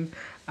scenes,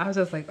 I was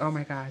just like, oh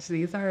my gosh,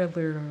 these are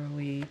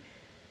literally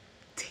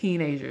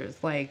teenagers,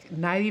 like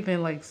not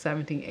even like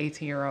 17,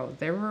 18-year olds.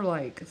 They were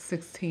like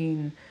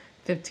 16,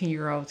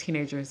 15-year-old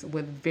teenagers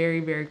with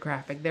very, very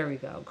graphic, there we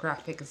go,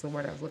 graphic is the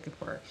word I was looking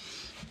for,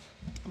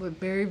 with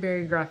very,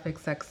 very graphic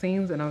sex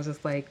scenes. And I was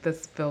just like,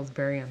 this feels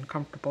very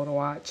uncomfortable to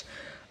watch.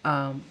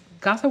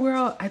 Gossip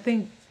Girl, I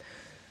think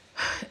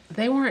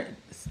they weren't,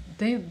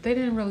 they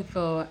didn't really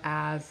feel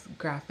as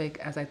graphic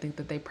as I think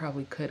that they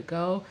probably could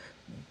go.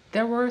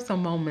 There were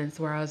some moments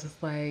where I was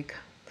just like,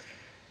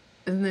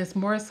 And it's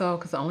more so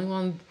because the only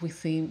one we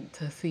seem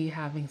to see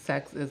having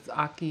sex is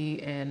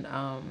Aki and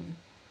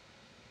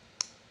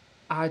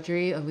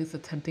Audrey, at least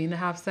attempting to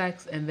have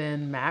sex, and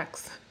then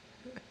Max.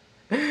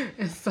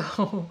 And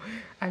so,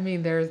 I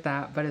mean, there's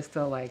that, but it's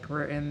still like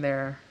we're in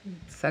their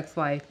sex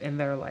life and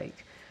they're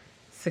like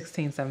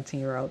 16,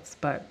 17-year olds.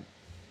 But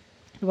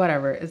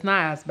whatever, it's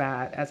not as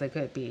bad as it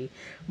could be.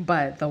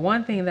 But the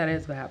one thing that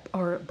is bad,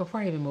 or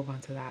before I even move on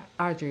to that,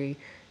 Audrey,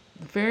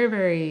 very,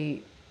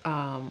 very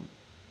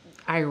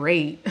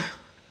irate.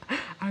 I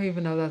don't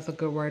even know if that's a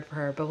good word for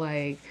her, but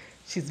like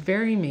she's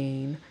very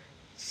mean.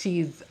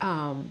 She's she's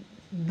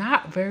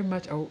not very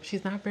much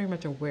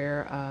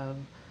aware of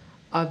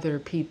other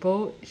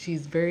people.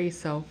 She's very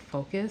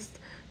self-focused.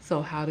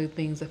 So how do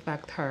things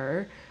affect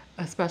her?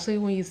 Especially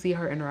when you see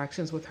her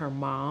interactions with her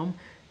mom,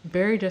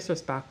 very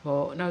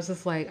disrespectful. And I was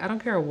just like, I don't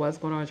care what's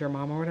going on with your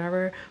mom or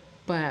whatever,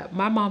 but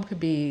my mom could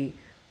be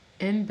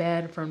in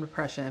bed from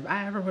depression. If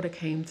I ever would have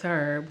came to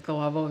her with the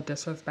level of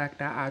disrespect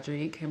that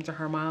Audrey came to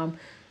her mom,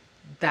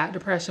 that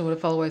depression would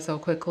have fell away so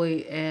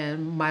quickly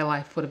and my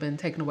life would have been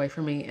taken away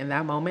from me in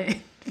that moment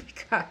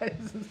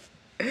because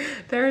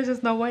there is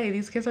just no way.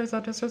 These kids are so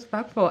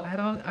disrespectful. I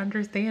don't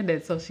understand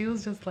it. So she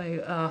was just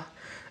like,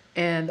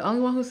 and the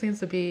only one who seems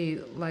to be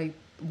like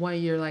 1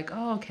 year, like,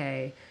 oh,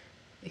 okay,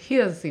 he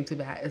doesn't seem too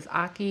bad. Is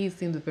Aki. He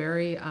seems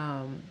very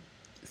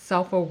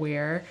self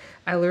aware.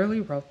 I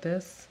literally wrote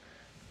this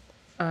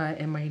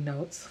in my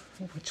notes,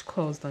 which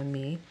closed on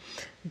me.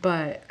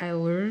 But I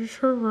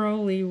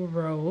literally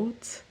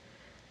wrote,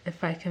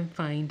 if I can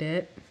find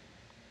it,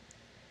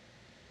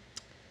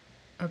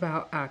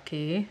 about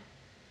Aki,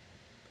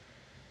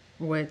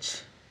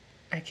 which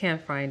I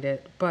can't find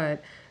it.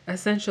 But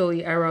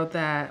essentially, I wrote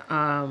that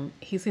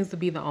he seems to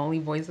be the only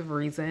voice of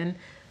reason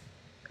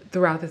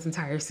throughout this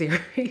entire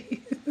series.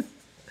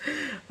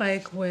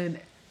 Like when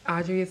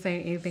Audrey is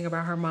saying anything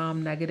about her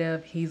mom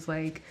negative, he's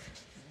like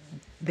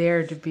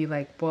there to be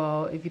like,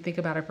 well, if you think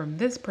about it from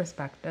this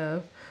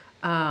perspective,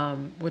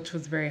 which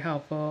was very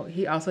helpful.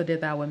 He also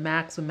did that with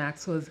Max when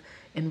Max was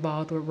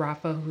involved with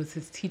Rafa, who was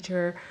his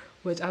teacher,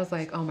 which I was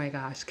like, oh my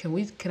gosh,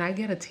 can I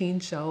get a teen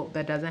show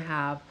that doesn't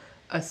have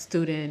a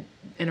student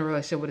in a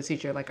relationship with a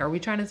teacher? Like, are we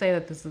trying to say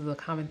that this is a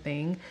common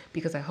thing?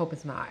 Because I hope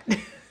it's not.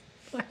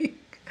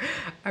 Like,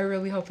 I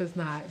really hope it's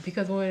not.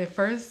 Because when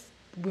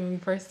we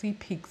first see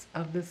peaks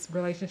of this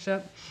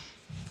relationship,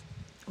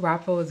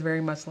 Rafa was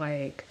very much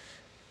like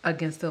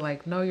against it,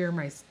 like, no, you're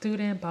my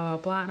student, blah,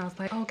 blah, blah. And I was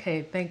like,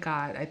 okay, thank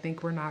God. I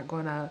think we're not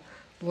going to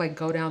like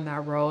go down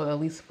that road, at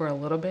least for a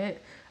little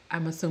bit.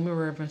 I'm assuming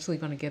we're eventually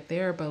going to get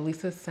there, but at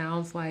least it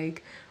sounds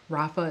like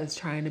Rafa is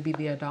trying to be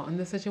the adult in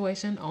this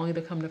situation, only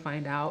to come to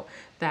find out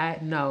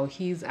that no,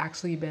 he's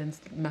actually been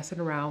messing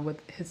around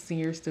with his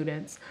senior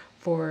students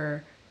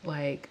for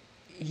like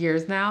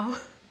years now.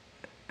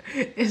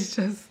 It's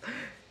just,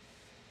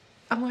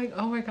 I'm like,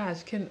 oh my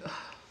gosh, can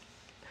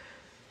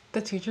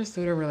the teacher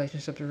student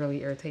relationships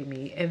really irritate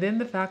me. And then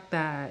the fact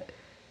that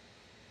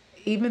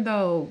even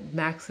though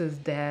Max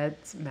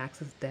dads,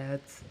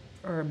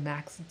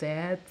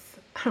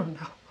 I don't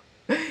know,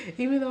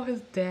 even though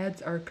his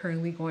dads are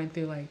currently going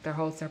through like their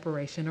whole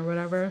separation or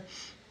whatever,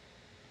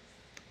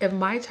 if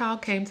my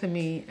child came to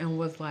me and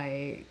was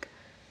like,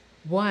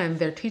 one,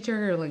 their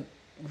teacher like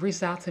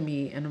reached out to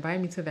me and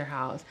invited me to their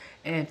house,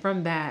 and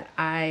from that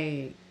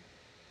I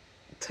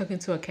took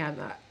into account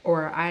that,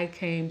 or I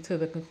came to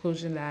the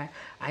conclusion that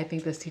I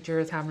think this teacher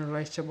is having a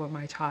relationship with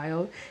my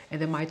child,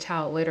 and then my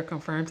child later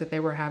confirms that they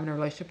were having a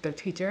relationship with their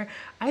teacher,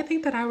 I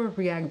think that I would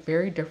react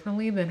very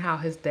differently than how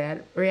his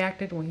dad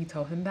reacted when he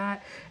told him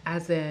that.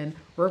 As in,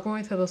 we're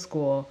going to the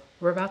school,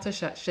 we're about to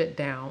shut shit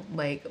down.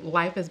 Like,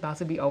 life is about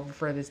to be over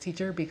for this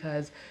teacher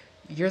because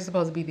you're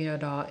supposed to be the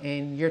adult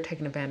and you're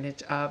taking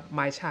advantage of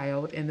my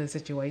child in this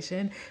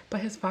situation.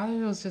 But his father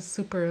was just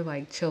super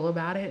like chill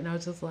about it. And I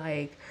was just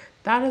like,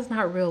 that is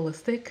not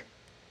realistic.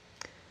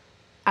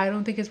 I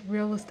don't think it's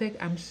realistic.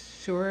 I'm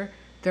sure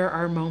there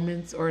are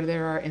moments or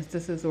there are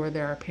instances where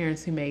there are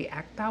parents who may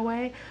act that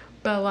way.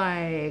 But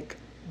like,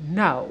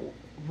 no,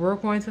 we're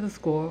going to the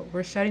school,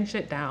 we're shutting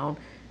shit down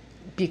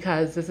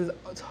because this is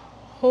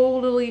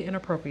totally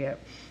inappropriate.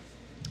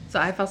 So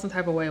I felt some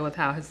type of way with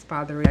how his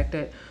father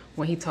reacted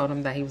when he told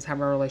him that he was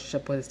having a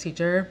relationship with his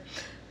teacher.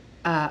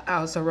 I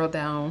also wrote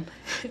down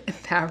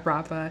that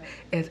Rafa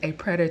is a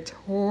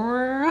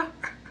predator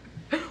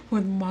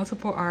with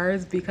multiple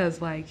R's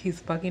because like he's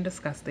fucking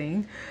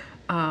disgusting.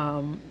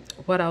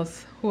 What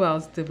else? Who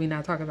else did we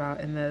not talk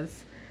about in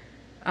this?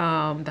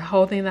 The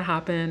whole thing that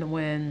happened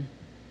when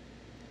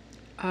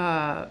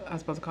I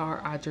was supposed to call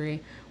her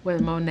Audrey,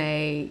 when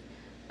Monet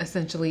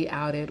essentially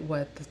outed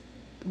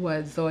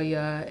what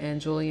Zoya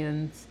and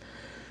Julian's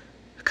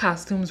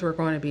costumes were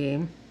going to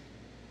be.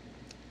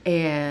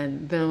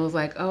 And then it was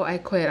like, oh, I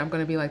quit. I'm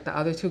going to be like the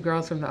other two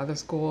girls from the other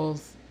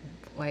schools.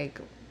 Like,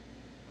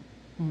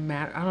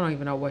 I don't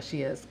even know what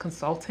she is.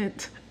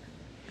 Consultant.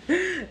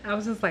 I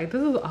was just like,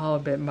 this is all a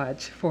bit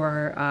much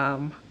for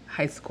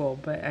high school.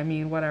 But I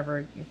mean,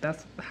 whatever. If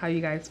that's how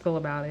you guys feel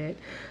about it.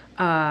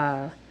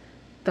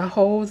 The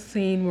whole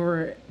scene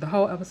where the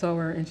whole episode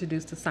we're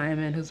introduced to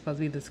Simon, who's supposed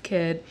to be this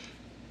kid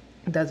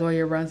that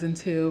Zoya runs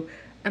into.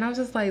 And I was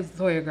just like,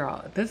 Zoya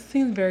girl, this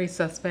seems very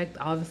suspect.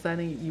 All of a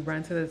sudden you run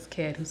into this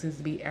kid who seems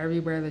to be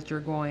everywhere that you're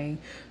going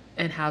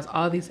and has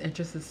all these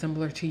interests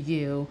similar to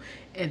you.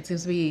 And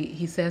seems to be,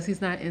 he says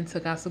he's not into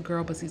Gossip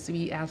Girl, but seems to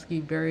be asking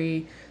you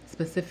very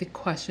specific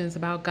questions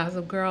about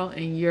Gossip Girl,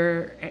 and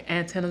your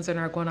antennas are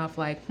not going off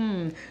like,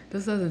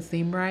 this doesn't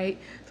seem right.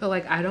 So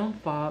like, I don't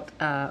fault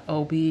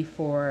Obi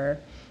for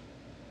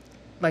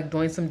like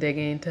doing some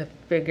digging to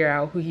figure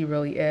out who he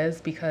really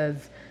is,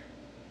 because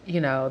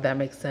that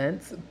makes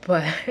sense.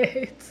 But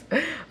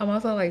I'm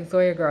also like,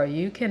 Zoya girl,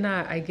 you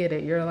cannot, I get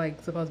it, you're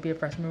like supposed to be a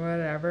freshman or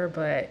whatever,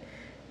 but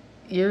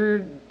you're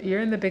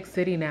in the big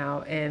city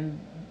now, and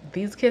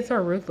these kids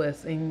are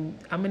ruthless, and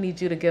I'm gonna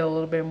need you to get a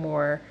little bit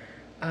more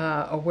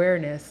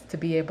awareness to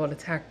be able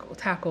to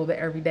tackle the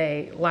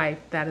everyday life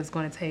that is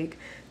going to take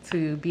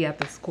to be at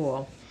the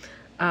school.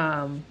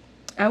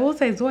 I will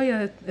say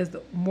Zoya is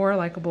more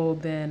likable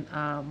than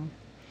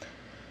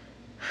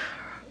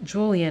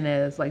Julian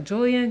is. Like,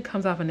 Julian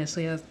comes off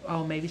initially as,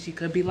 oh, maybe she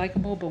could be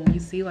likable, but when you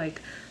see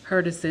like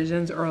her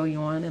decisions early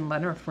on and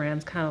letting her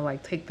friends kind of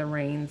like take the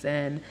reins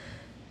and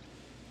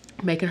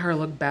making her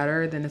look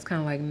better, then it's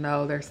kind of like,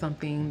 no, there's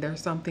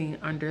something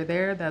under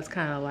there that's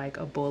kind of like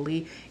a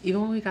bully.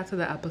 Even when we got to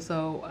the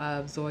episode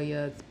of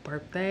Zoya's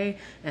birthday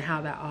and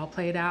how that all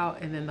played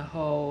out, and then the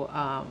whole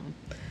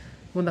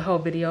when the whole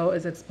video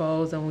is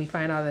exposed and we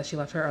find out that she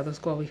left her other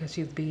school because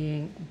she's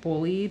being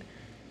bullied,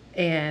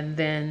 and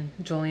then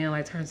Julian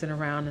like turns it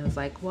around and is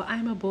like, well,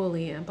 I'm a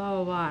bully and blah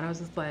blah blah, and I was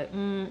just like,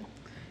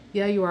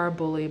 yeah, you are a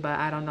bully, but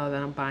I don't know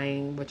that I'm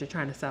buying what you're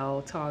trying to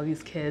sell to all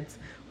these kids,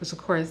 which of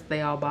course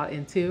they all bought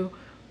into.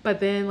 But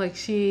then like,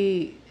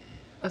 she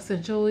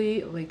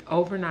essentially like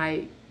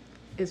overnight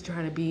is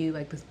trying to be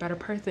like this better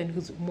person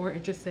who's more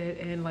interested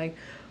in like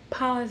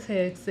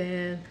politics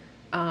and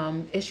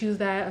issues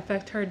that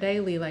affect her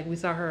daily. Like, we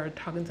saw her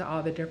talking to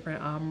all the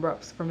different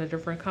reps from the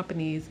different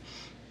companies.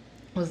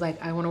 Was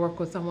like, I want to work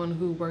with someone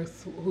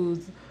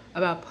who's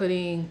about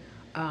putting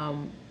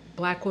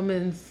black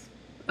women's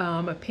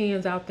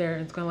opinions out there,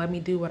 and it's going to let me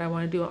do what I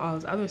want to do and all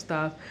this other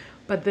stuff.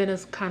 But then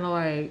it's kind of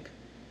like,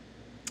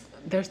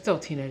 they're still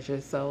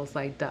teenagers, so it's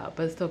like, duh.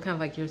 But it's still kind of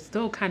like, you're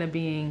still kind of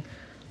being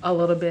a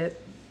little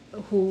bit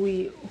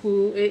who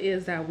it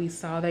is that we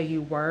saw that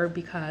you were,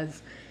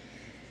 because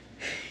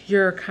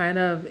you're kind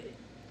of,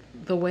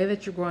 the way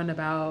that you're going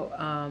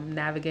about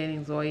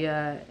navigating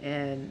Zoya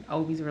and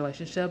Obi's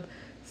relationship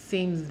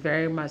seems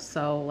very much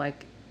so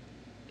like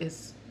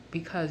it's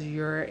because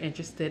you're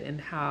interested in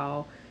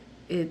how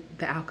the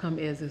outcome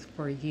is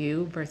for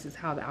you versus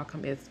how the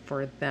outcome is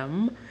for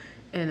them.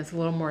 And it's a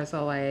little more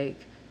so like,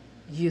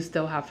 you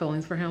still have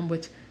feelings for him,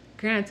 which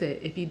granted,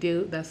 if you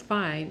do, that's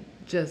fine.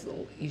 Just,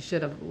 you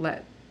should have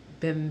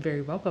been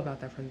very vocal about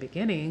that from the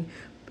beginning,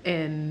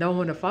 and no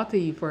one to fault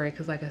you for it,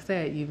 because like I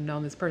said, you've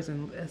known this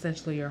person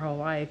essentially your whole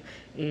life.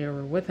 You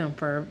were with him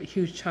for a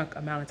huge chunk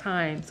amount of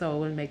time, so it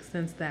would make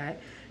sense that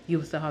you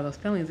would still have those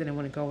feelings and it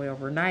wouldn't go away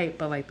overnight.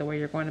 But like, the way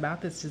you're going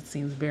about this just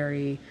seems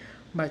very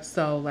much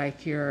so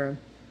like you're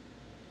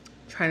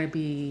trying to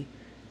be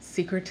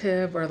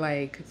secretive or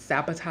like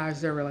sabotage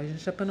their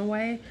relationship in a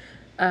way,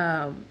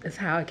 is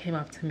how it came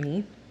off to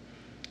me.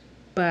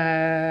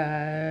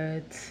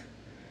 But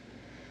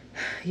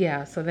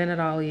yeah, so then it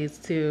all leads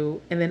to,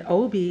 and then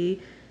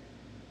Obi,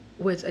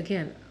 which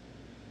again,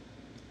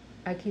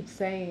 I keep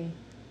saying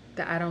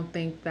that I don't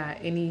think that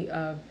any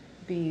of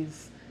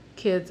these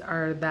kids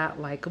are that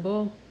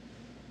likable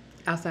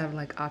outside of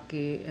like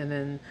Aki, and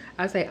then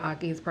I'd say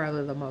Aki is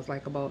probably the most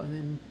likable, and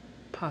then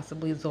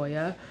possibly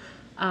Zoya.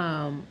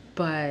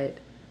 But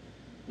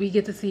we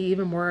get to see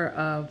even more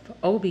of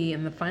Obi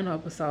in the final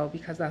episode,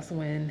 because that's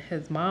when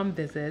his mom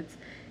visits.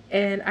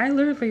 And I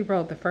literally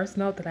wrote, the first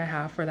note that I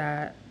have for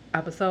that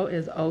episode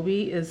is,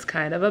 Obi is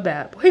kind of a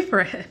bad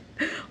boyfriend.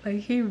 Like,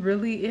 he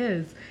really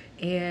is.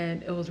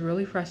 And it was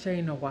really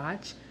frustrating to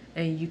watch.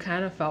 And you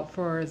kind of felt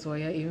for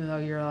Zoya, even though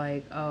you're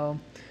like, oh,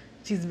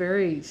 she's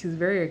very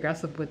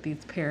aggressive with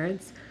these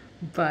parents.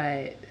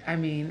 But I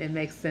mean, it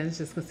makes sense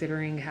just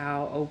considering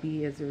how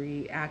Obi is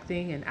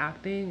reacting and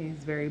acting.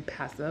 He's very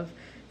passive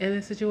in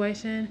this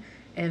situation.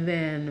 And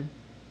then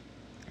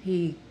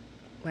he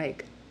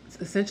like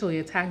essentially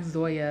attacks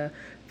Zoya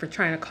for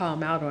trying to call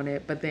him out on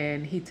it, but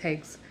then he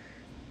takes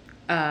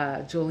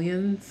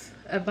Julian's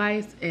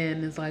advice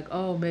and is like,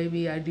 oh,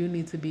 maybe I do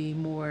need to be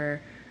more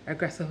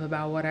aggressive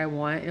about what I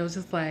want. It was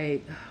just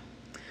this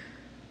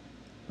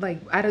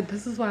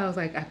is why I was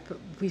like,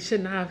 we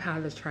should not have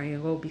had this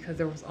triangle, because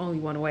there was only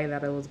one way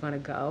that it was going to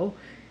go,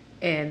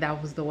 and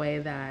that was the way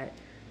that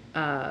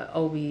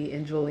Obi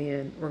and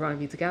Julian were going to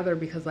be together,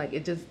 because like,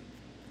 it just,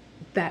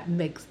 that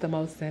makes the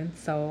most sense.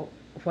 So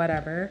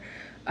whatever.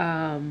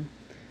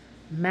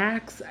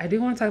 Max, I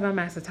do want to talk about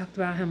Max. I talked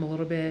about him a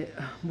little bit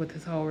with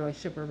his whole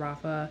relationship with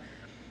Rafa,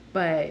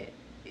 but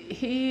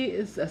he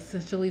is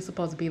essentially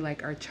supposed to be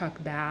like our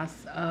Chuck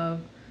Bass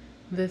of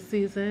this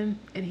season,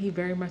 and he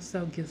very much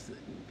so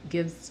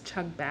gives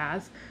Chuck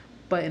Bass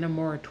but in a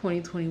more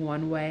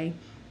 2021 way.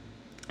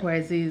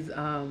 Whereas these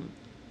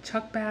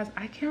Chuck Bass,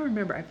 I can't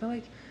remember. I feel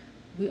like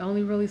we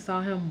only really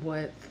saw him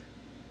with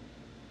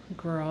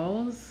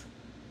girls,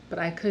 but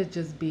I could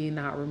just be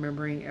not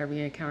remembering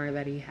every encounter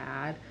that he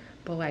had.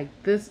 But like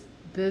this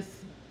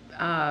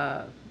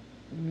uh,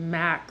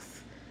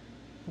 Max,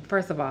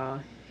 first of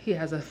all, he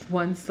has a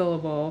one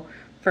syllable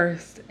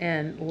first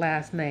and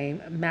last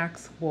name,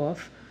 Max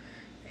Wolf,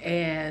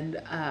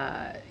 and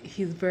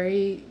he's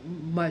very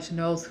much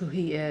knows who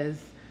he is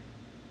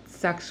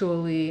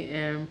sexually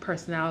and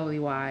personality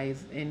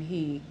wise, and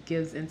he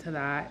gives into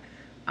that,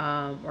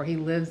 or he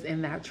lives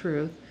in that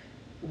truth.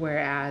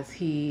 Whereas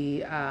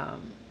I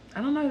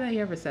don't know that he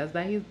ever says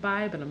that he's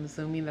bi, but I'm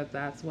assuming that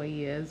that's what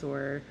he is,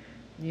 or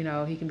he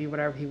can be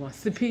whatever he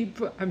wants to be.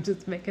 But I'm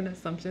just making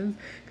assumptions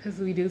because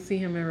we do see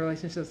him in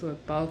relationships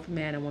with both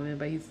man and woman,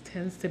 but he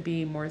tends to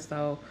be more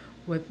so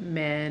with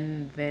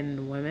men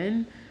than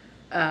women.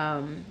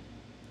 Um,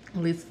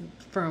 at least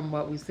from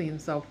what we've seen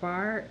so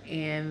far.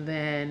 And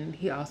then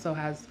he also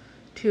has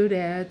two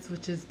dads,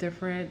 which is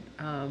different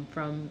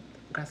from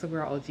Gossip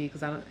Girl OG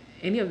because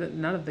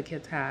none of the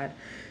kids had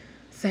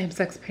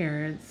same-sex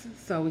parents,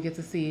 so we get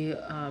to see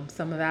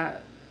some of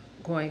that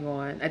going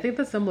on. I think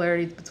the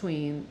similarities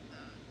between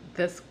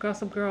this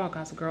Gossip Girl and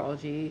Gossip Girl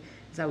OG is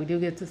that we do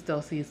get to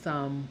still see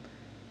some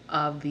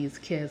of these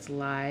kids'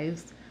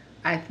 lives.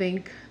 I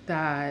think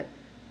that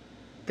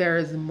there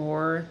is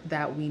more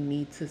that we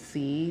need to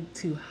see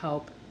to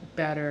help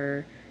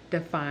better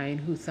define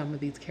who some of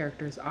these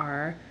characters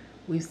are.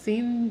 We've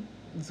seen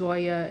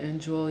Zoya and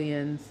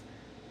Julian's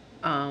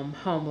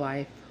home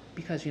life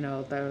because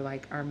they're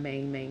like our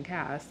main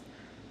cast,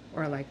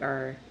 or like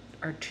our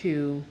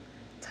two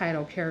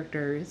title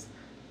characters.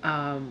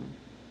 Um,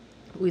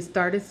 we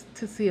started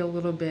to see a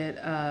little bit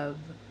of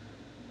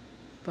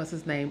what's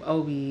his name,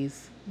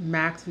 Obi's.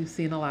 Max we've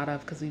seen a lot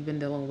of because we've been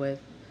dealing with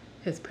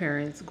his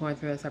parents going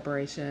through a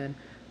separation.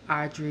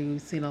 Audrey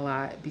we've seen a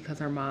lot because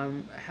her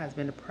mom has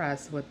been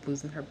depressed with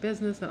losing her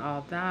business and all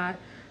of that.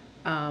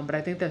 But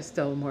I think there's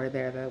still more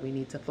there that we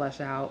need to flesh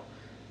out.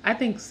 I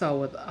think so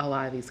with a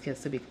lot of these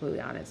kids, to be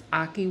completely honest.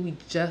 Aki, we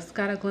just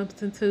got a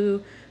glimpse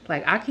into,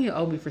 like Aki and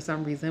Obi, for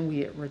some reason,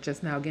 we're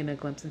just now getting a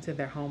glimpse into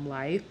their home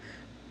life.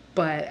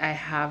 But I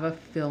have a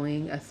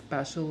feeling,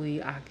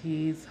 especially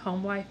Aki's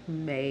home life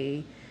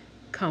may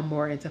come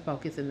more into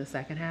focus in the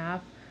second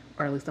half,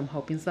 or at least I'm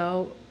hoping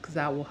so, because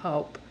that will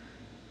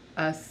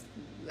us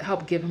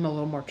help give him a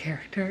little more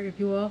character,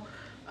 if you will.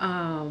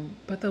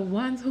 But the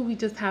ones who we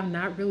just have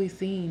not really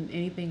seen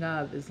anything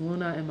of is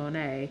Luna and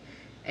Monet,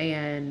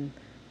 and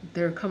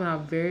they're coming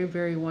out very,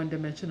 very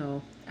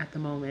one-dimensional at the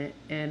moment,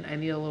 and I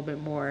need a little bit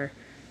more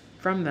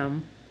from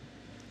them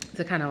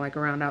to kind of like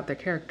round out their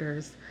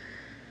characters.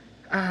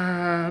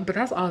 But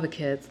that's all the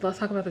kids. Let's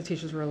talk about the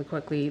teachers really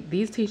quickly.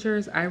 These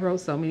teachers, I wrote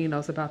so many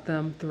notes about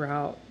them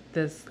throughout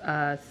this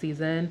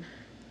season.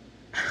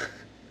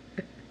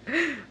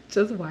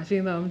 Just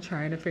watching them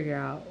trying to figure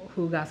out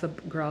who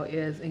Gossip Girl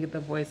is and get the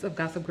voice of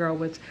Gossip Girl,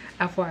 which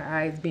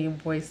FYI is being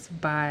voiced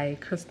by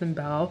Kristen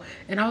Bell.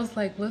 And I was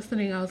like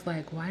listening, I was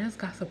like, why does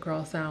Gossip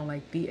Girl sound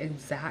like the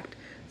exact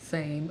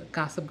same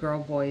Gossip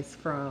Girl voice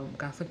from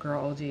Gossip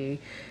Girl OG?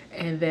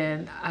 And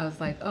then I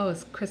was like, oh,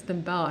 it's Kristen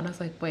Bell. And I was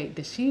like, wait,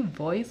 did she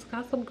voice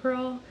Gossip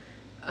Girl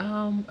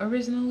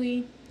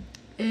originally?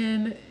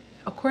 And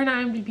according to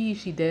IMDb,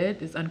 she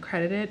did. It's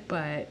uncredited,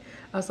 but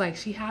I was like,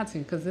 she had to,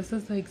 because this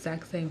is the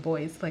exact same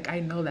voice. Like, I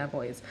know that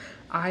voice.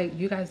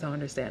 You guys don't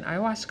understand. I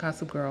watched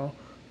Gossip Girl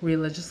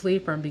religiously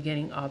from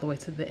beginning all the way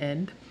to the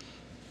end.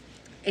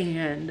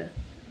 And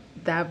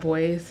that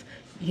voice,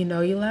 you know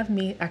you love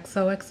me,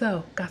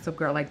 XOXO, Gossip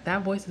Girl. Like,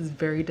 that voice is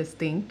very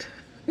distinct.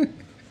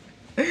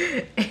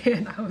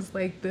 And I was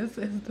like, this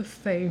is the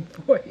same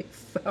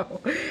voice.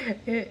 So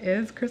it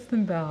is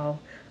Kristen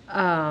Bell,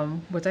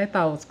 which I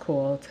thought was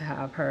cool to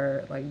have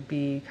her like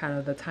be kind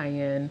of the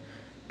tie-in,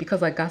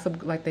 because like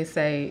Gossip, like they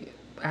say,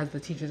 as the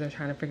teachers are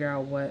trying to figure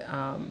out what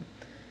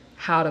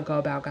how to go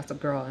about Gossip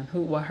Girl and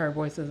what her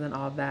voice is and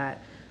all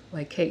that.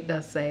 Like Kate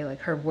does say, like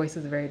her voice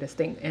is very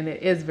distinct, and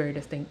it is very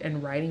distinct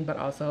in writing, but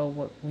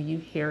also when you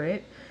hear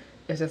it,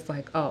 it's just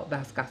like, oh,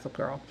 that's Gossip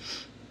Girl.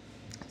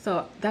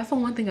 So that's the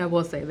one thing I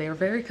will say. They are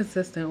very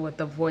consistent with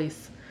the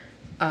voice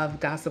of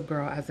Gossip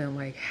Girl, as in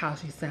like how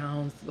she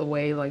sounds, the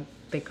way like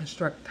they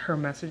construct her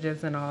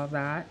messages and all of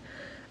that.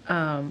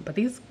 But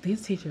these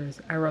teachers,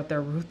 I wrote,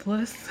 they're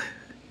ruthless.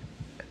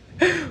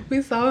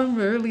 We saw them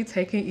really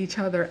taking each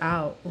other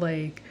out.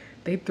 Like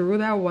they threw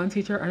that one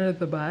teacher under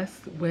the bus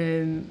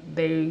when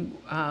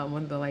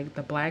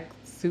the black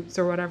suits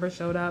or whatever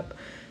showed up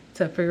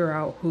to figure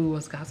out who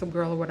was Gossip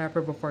Girl or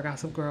whatever, before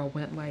Gossip Girl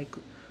went like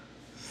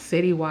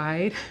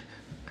citywide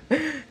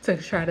to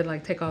try to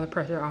like take all the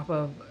pressure off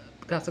of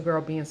Gossip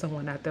Girl being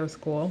someone at their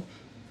school.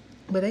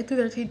 But they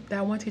threw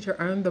that one teacher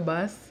under the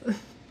bus,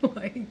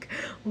 like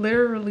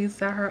literally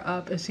set her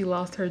up, and she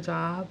lost her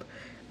job.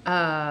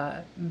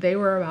 They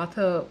were about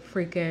to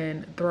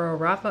freaking throw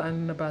Rafa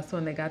under the bus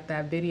when they got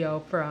that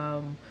video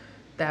from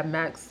that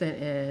Max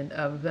sent in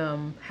of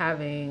them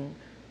having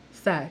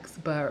sex,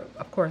 but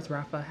of course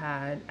Rafa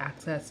had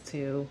access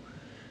to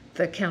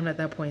the account at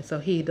that point, so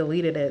he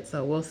deleted it.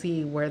 So we'll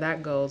see where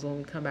that goes when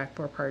we come back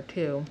for part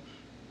two.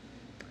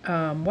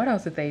 What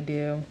else did they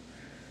do?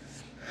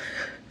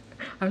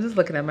 I'm just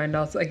looking at my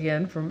notes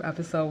again from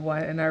episode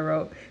one, and I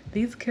wrote,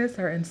 "These kids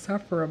are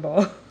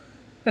insufferable."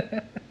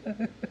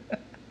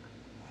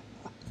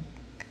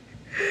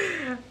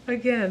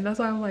 Again, that's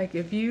why I'm like,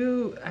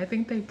 I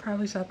think they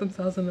probably shot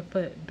themselves in the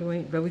foot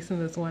doing releasing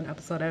this one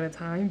episode at a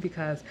time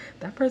because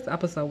that first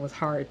episode was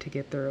hard to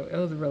get through. It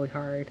was really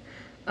hard.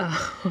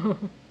 Uh,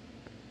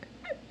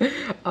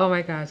 oh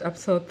my gosh,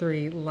 episode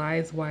three,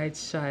 Lies Wide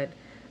Shut.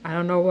 I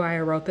don't know why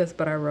I wrote this,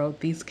 but I wrote,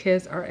 "These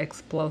kids are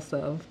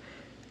explosive."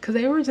 Because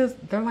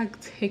they're like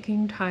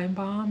ticking time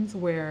bombs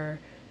where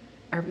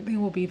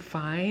everything will be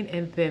fine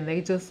and then they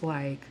just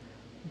like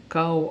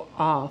go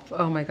off.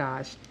 Oh my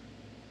gosh.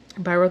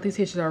 But I wrote, "These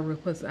teachers are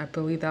ruthless." I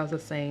believe that was the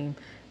same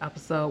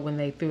episode when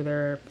they threw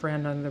their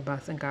friend under the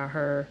bus and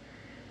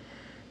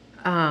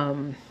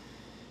um,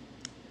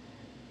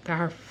 got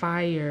her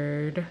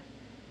fired.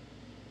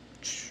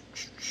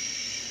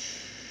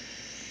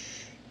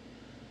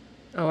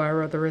 Oh, I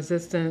wrote, "The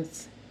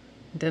resistance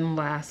didn't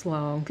last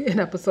long" in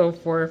episode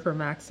four for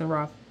Max and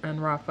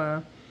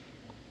Rafa.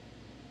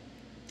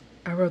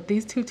 I wrote,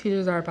 "These two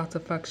teachers are about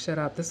to fuck shit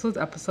up." This was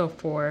episode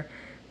four.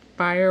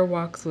 Fire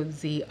Walks with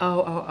Z.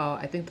 Oh.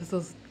 I think this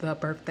was the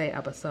birthday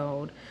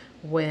episode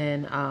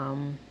when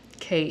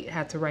Kate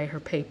had to write her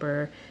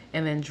paper,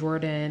 and then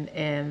Jordan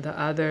and the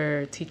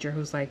other teacher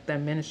who's like the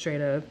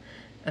administrative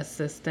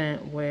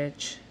assistant,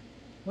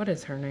 what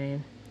is her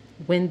name?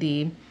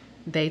 Wendy,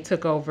 they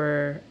took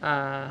over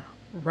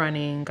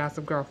running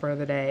Gossip Girl for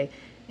the day,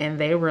 and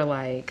they were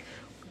like,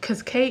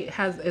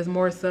 because is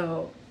more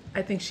so,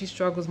 I think she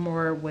struggles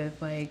more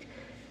with like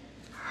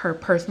her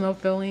personal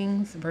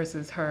feelings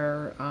versus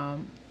her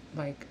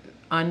like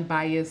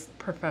unbiased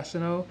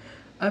professional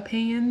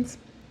opinions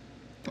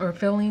or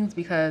feelings,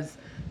 because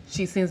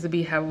she seems to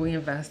be heavily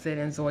invested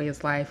in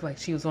Zoya's life. Like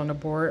she was on the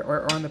board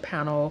or on the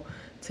panel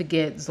to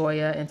get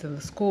Zoya into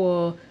the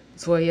school.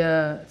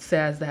 Zoya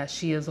says that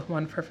she is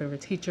one of her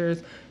favorite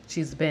teachers.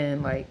 She's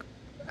been like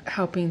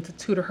helping to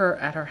tutor her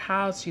at her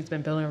house. She's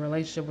been building a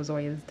relationship with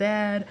Zoya's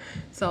dad.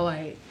 So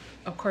like,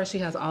 of course, she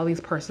has all these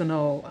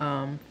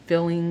personal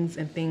feelings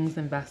and things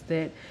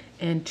invested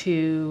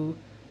into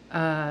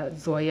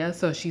Zoya.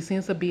 So she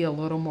seems to be a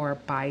little more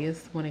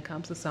biased when it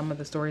comes to some of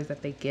the stories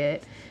that they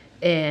get.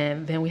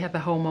 And then we have the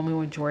whole moment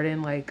when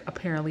Jordan like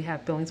apparently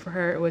had feelings for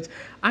her, which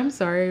I'm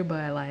sorry,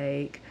 but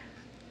like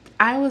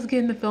I was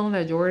getting the feeling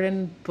that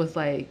Jordan was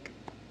like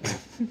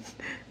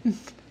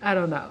I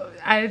don't know.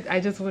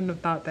 I just wouldn't have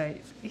thought that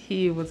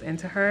he was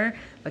into her.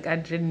 Like I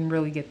didn't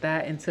really get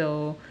that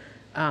until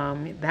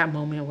that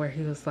moment where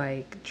he was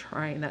like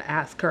trying to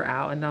ask her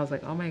out, and I was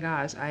like, oh my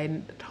gosh,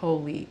 I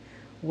totally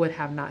would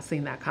have not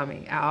seen that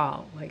coming at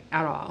all, like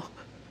at all.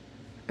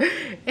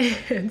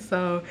 And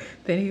so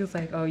then he was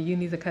like, oh, you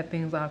need to cut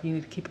things off. You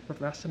need to keep it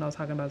professional,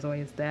 talking about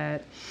Zoe's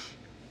dad.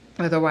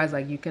 Otherwise,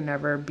 like you can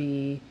never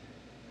be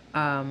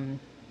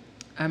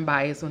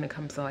unbiased when it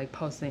comes to like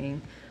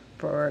posting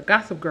for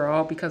Gossip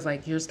Girl, because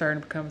like you're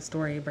starting to become a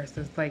story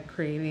versus like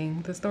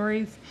creating the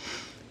stories.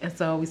 And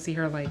so we see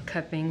her like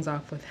cut things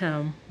off with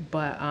him.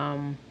 But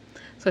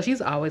so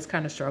she's always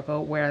kind of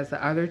struggled, whereas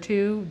the other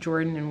two,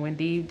 Jordan and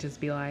Wendy, just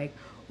be like,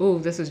 "Ooh,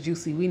 this is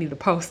juicy. We need to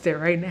post it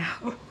right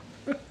now."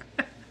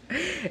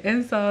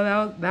 And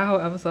so that whole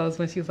episode is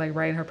when she was like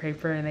writing her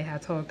paper and they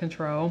had total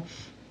control.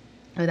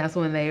 And that's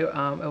when it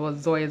was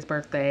Zoya's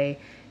birthday,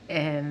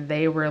 and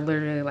they were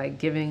literally like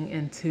giving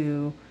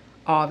into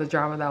all the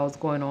drama that was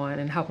going on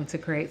and helping to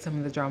create some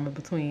of the drama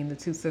between the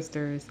two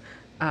sisters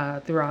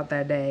throughout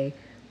that day,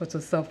 which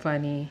was so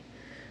funny.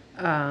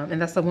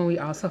 And that's when we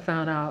also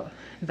found out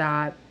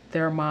that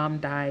their mom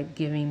died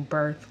giving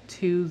birth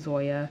to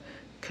Zoya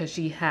because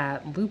she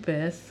had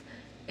lupus,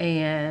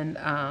 and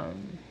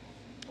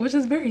which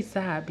is very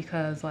sad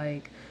because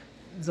like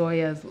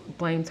Zoya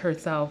blames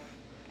herself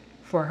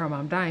for her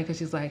mom dying because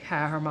she's like,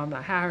 had her mom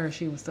not had her,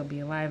 she would still be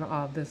alive and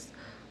all of this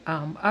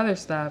other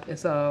stuff. And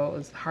so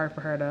it's hard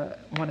for her to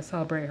want to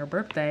celebrate her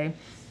birthday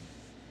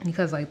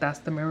because like that's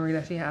the memory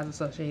that she has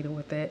associated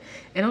with it.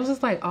 And it was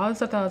just like all the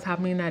stuff that was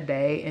happening that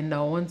day, and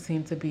no one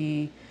seemed to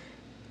be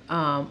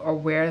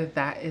aware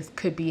that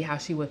could be how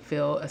she would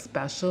feel,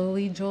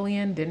 especially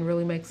Julian. Didn't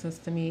really make sense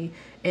to me.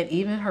 And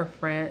even her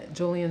friend,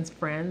 Julian's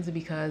friends,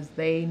 because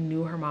they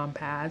knew her mom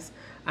passed.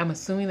 I'm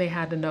assuming they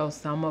had to know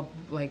some of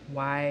like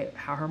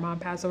how her mom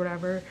passed or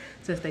whatever,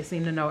 since they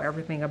seem to know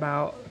everything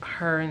about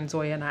her and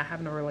Zoya not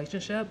having a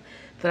relationship.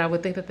 That I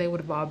would think that they would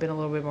have all been a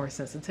little bit more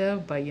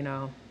sensitive, but you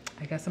know,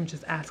 I guess I'm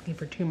just asking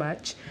for too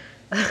much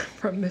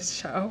from this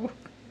show.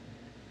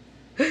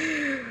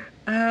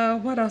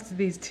 What else did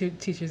these two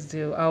teachers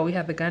do? Oh, we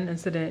had the gun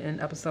incident in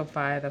episode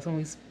 5. That's when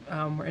we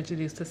were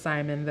introduced to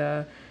Simon,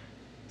 the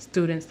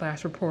student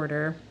slash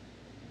reporter,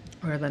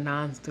 or the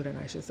non-student,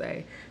 I should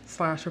say,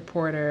 slash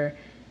reporter.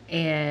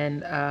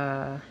 And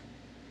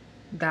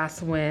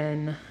that's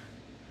when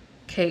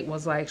Kate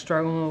was like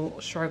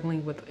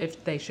struggling with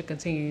if they should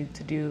continue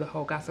to do the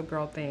whole Gossip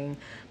Girl thing.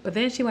 But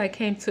then she like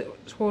came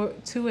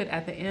to it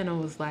at the end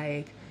and was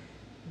like,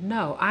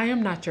 no, I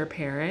am not your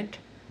parent.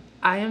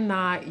 I am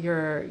not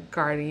your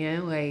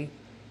guardian. Like,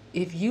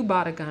 if you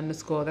bought a gun to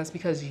school, that's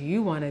because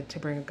you wanted to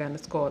bring a gun to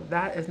school.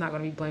 That is not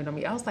going to be blamed on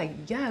me. I was like,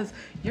 yes,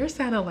 you're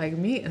sounding like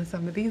me in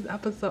some of these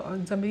episodes,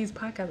 on some of these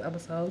podcast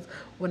episodes,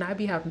 when I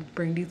be having to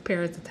bring these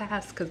parents to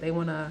task because they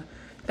want to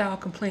file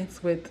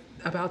complaints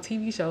about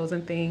TV shows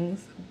and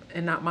things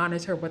and not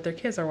monitor what their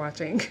kids are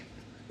watching.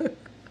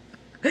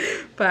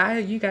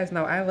 But you guys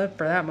know I lived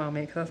for that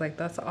moment because I was like,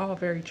 that's all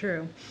very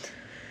true.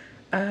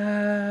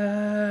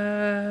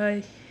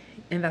 And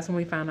that's when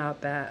we found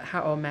out that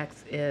how old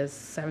Max is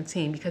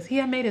 17, because he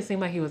had made it seem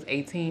like he was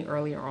 18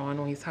 earlier on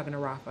when he was talking to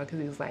Rafa, because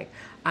he was like,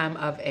 I'm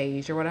of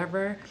age or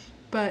whatever.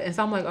 And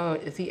so I'm like, oh,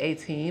 is he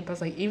 18? But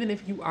it's like, even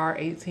if you are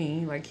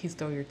 18, like, he's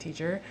still your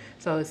teacher.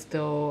 So it's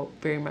still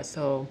very much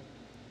so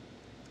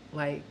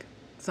like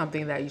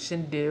something that you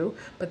shouldn't do.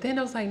 But then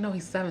it was like, no,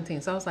 he's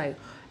 17. So I was like,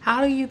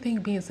 how do you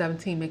think being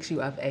 17 makes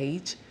you of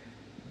age?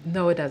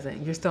 No, it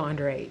doesn't. You're still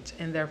underage.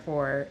 And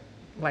therefore,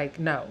 like,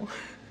 no.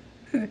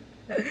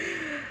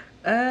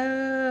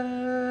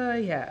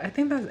 Yeah, I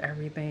think that's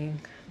everything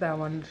that I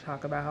wanted to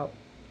talk about.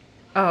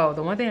 Oh,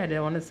 the one thing I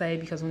did want to say,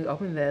 because when we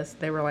opened this,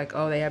 they were like,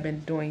 oh, they have been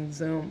doing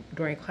Zoom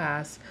during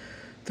class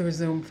through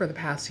Zoom for the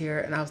past year.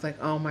 And I was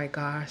like, oh my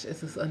gosh,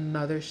 is this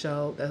another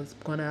show that's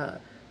gonna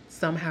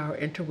somehow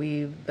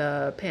interweave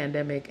the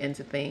pandemic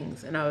into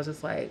things? And I was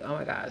just like, oh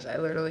my gosh, I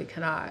literally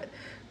cannot.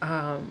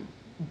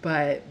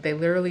 But they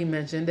literally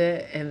mentioned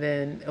it, and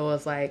then it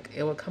was like,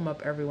 it would come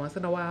up every once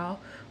in a while,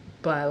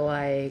 but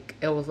like,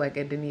 it was like,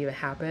 it didn't even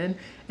happen.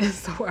 And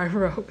so I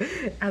wrote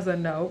as a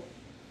note,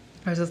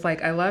 I was just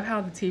like, I love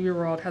how the TV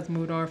world has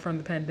moved on from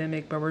the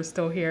pandemic, but we're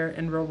still here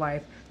in real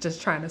life,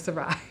 just trying to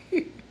survive.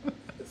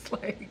 It's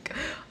like,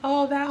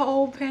 oh, that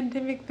whole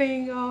pandemic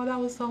thing, oh, that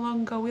was so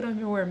long ago. We don't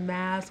even wear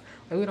masks.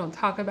 Like, we don't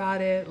talk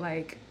about it.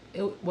 Like,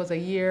 it was a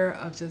year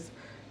of just,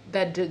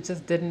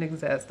 just didn't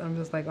exist. I'm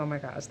just like, oh my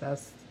gosh,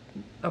 that's,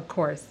 of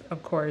course.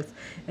 And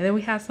then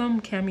we had some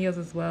cameos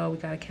as well. We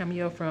got a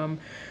cameo from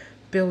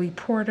Billy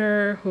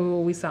Porter,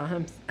 who we saw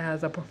him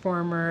as a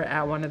performer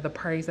at one of the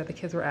parties that the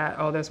kids were at.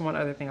 Oh, there's one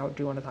other thing I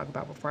do want to talk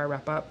about before I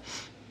wrap up.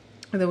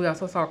 And then we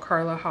also saw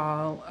Carla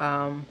Hall,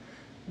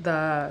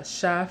 the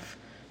chef.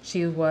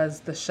 She was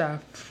the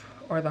chef,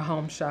 or the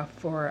home chef,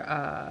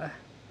 for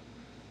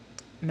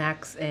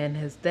Max and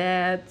his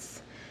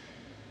dad's.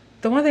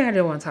 The one thing I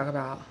did want to talk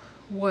about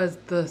was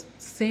the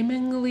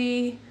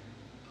seemingly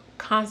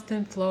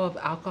constant flow of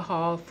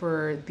alcohol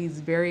for these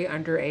very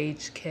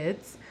underage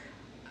kids.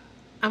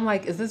 I'm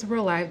like, is this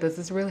real life? Does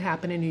this really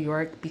happen in New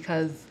York?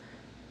 Because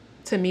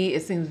to me,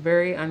 it seems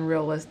very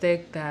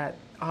unrealistic that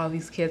all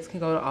these kids can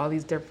go to all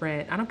these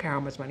different, I don't care how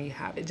much money you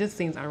have. It just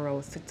seems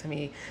unrealistic to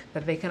me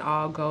that they can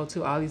all go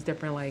to all these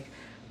different like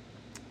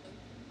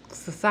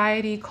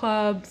society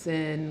clubs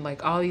and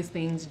like all these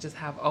things, just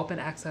have open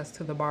access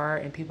to the bar,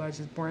 and people are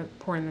just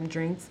pouring them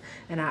drinks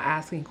and not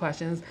asking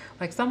questions.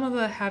 Like, some of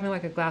the having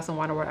like a glass of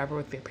wine or whatever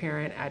with their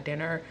parent at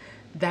dinner,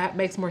 that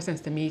makes more sense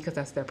to me, because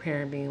that's their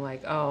parent being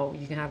like, oh,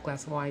 you can have a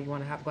glass of wine, you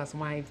want to have a glass of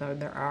wine, even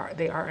though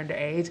they are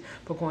underage.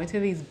 But going to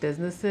these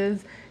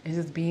businesses and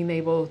just being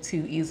able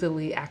to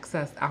easily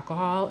access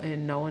alcohol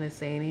and no one is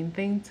saying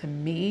anything, to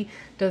me,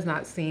 does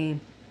not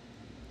seem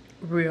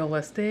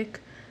realistic.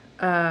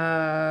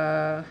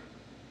 So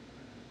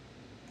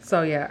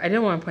yeah, I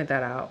didn't want to point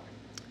that out.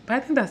 But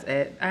I think that's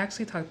it. I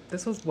actually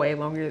this was way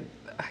longer.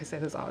 I say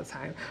this all the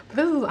time, but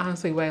this was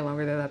honestly way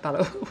longer than I thought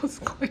it was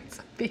going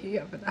to be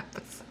of an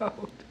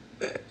episode.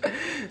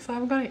 So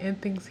I'm going to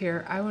end things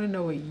here. I want to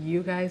know what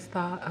you guys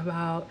thought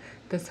about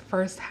this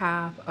first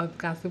half of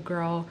Gossip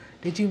Girl.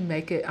 Did you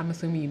make it? I'm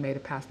assuming you made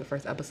it past the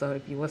first episode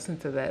if you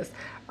listened to this.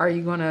 Are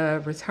you going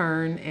to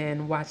return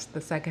and watch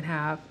the second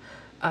half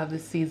of the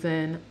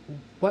season?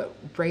 What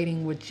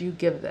rating would you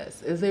give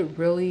this? Is it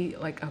really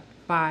like a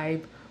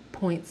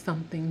 5-point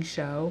something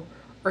show,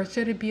 or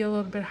should it be a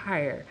little bit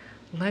higher?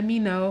 Let me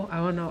know. I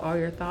want to know all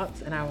your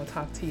thoughts, and I will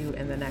talk to you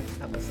in the next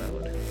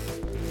episode.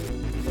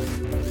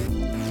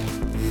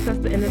 That's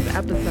the end of the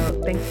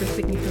episode. Thanks for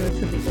sticking to it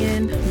to the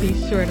end. Be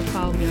sure to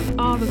follow me on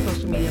all the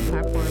social media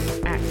platforms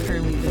at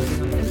Currently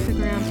Binging on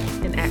Instagram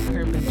and at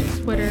Current Binge on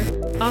Twitter.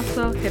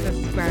 Also, hit the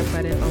subscribe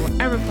button on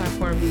whatever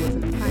platform you listen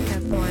to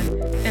podcasts on,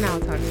 and I'll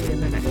talk to you in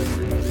the next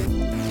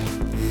one.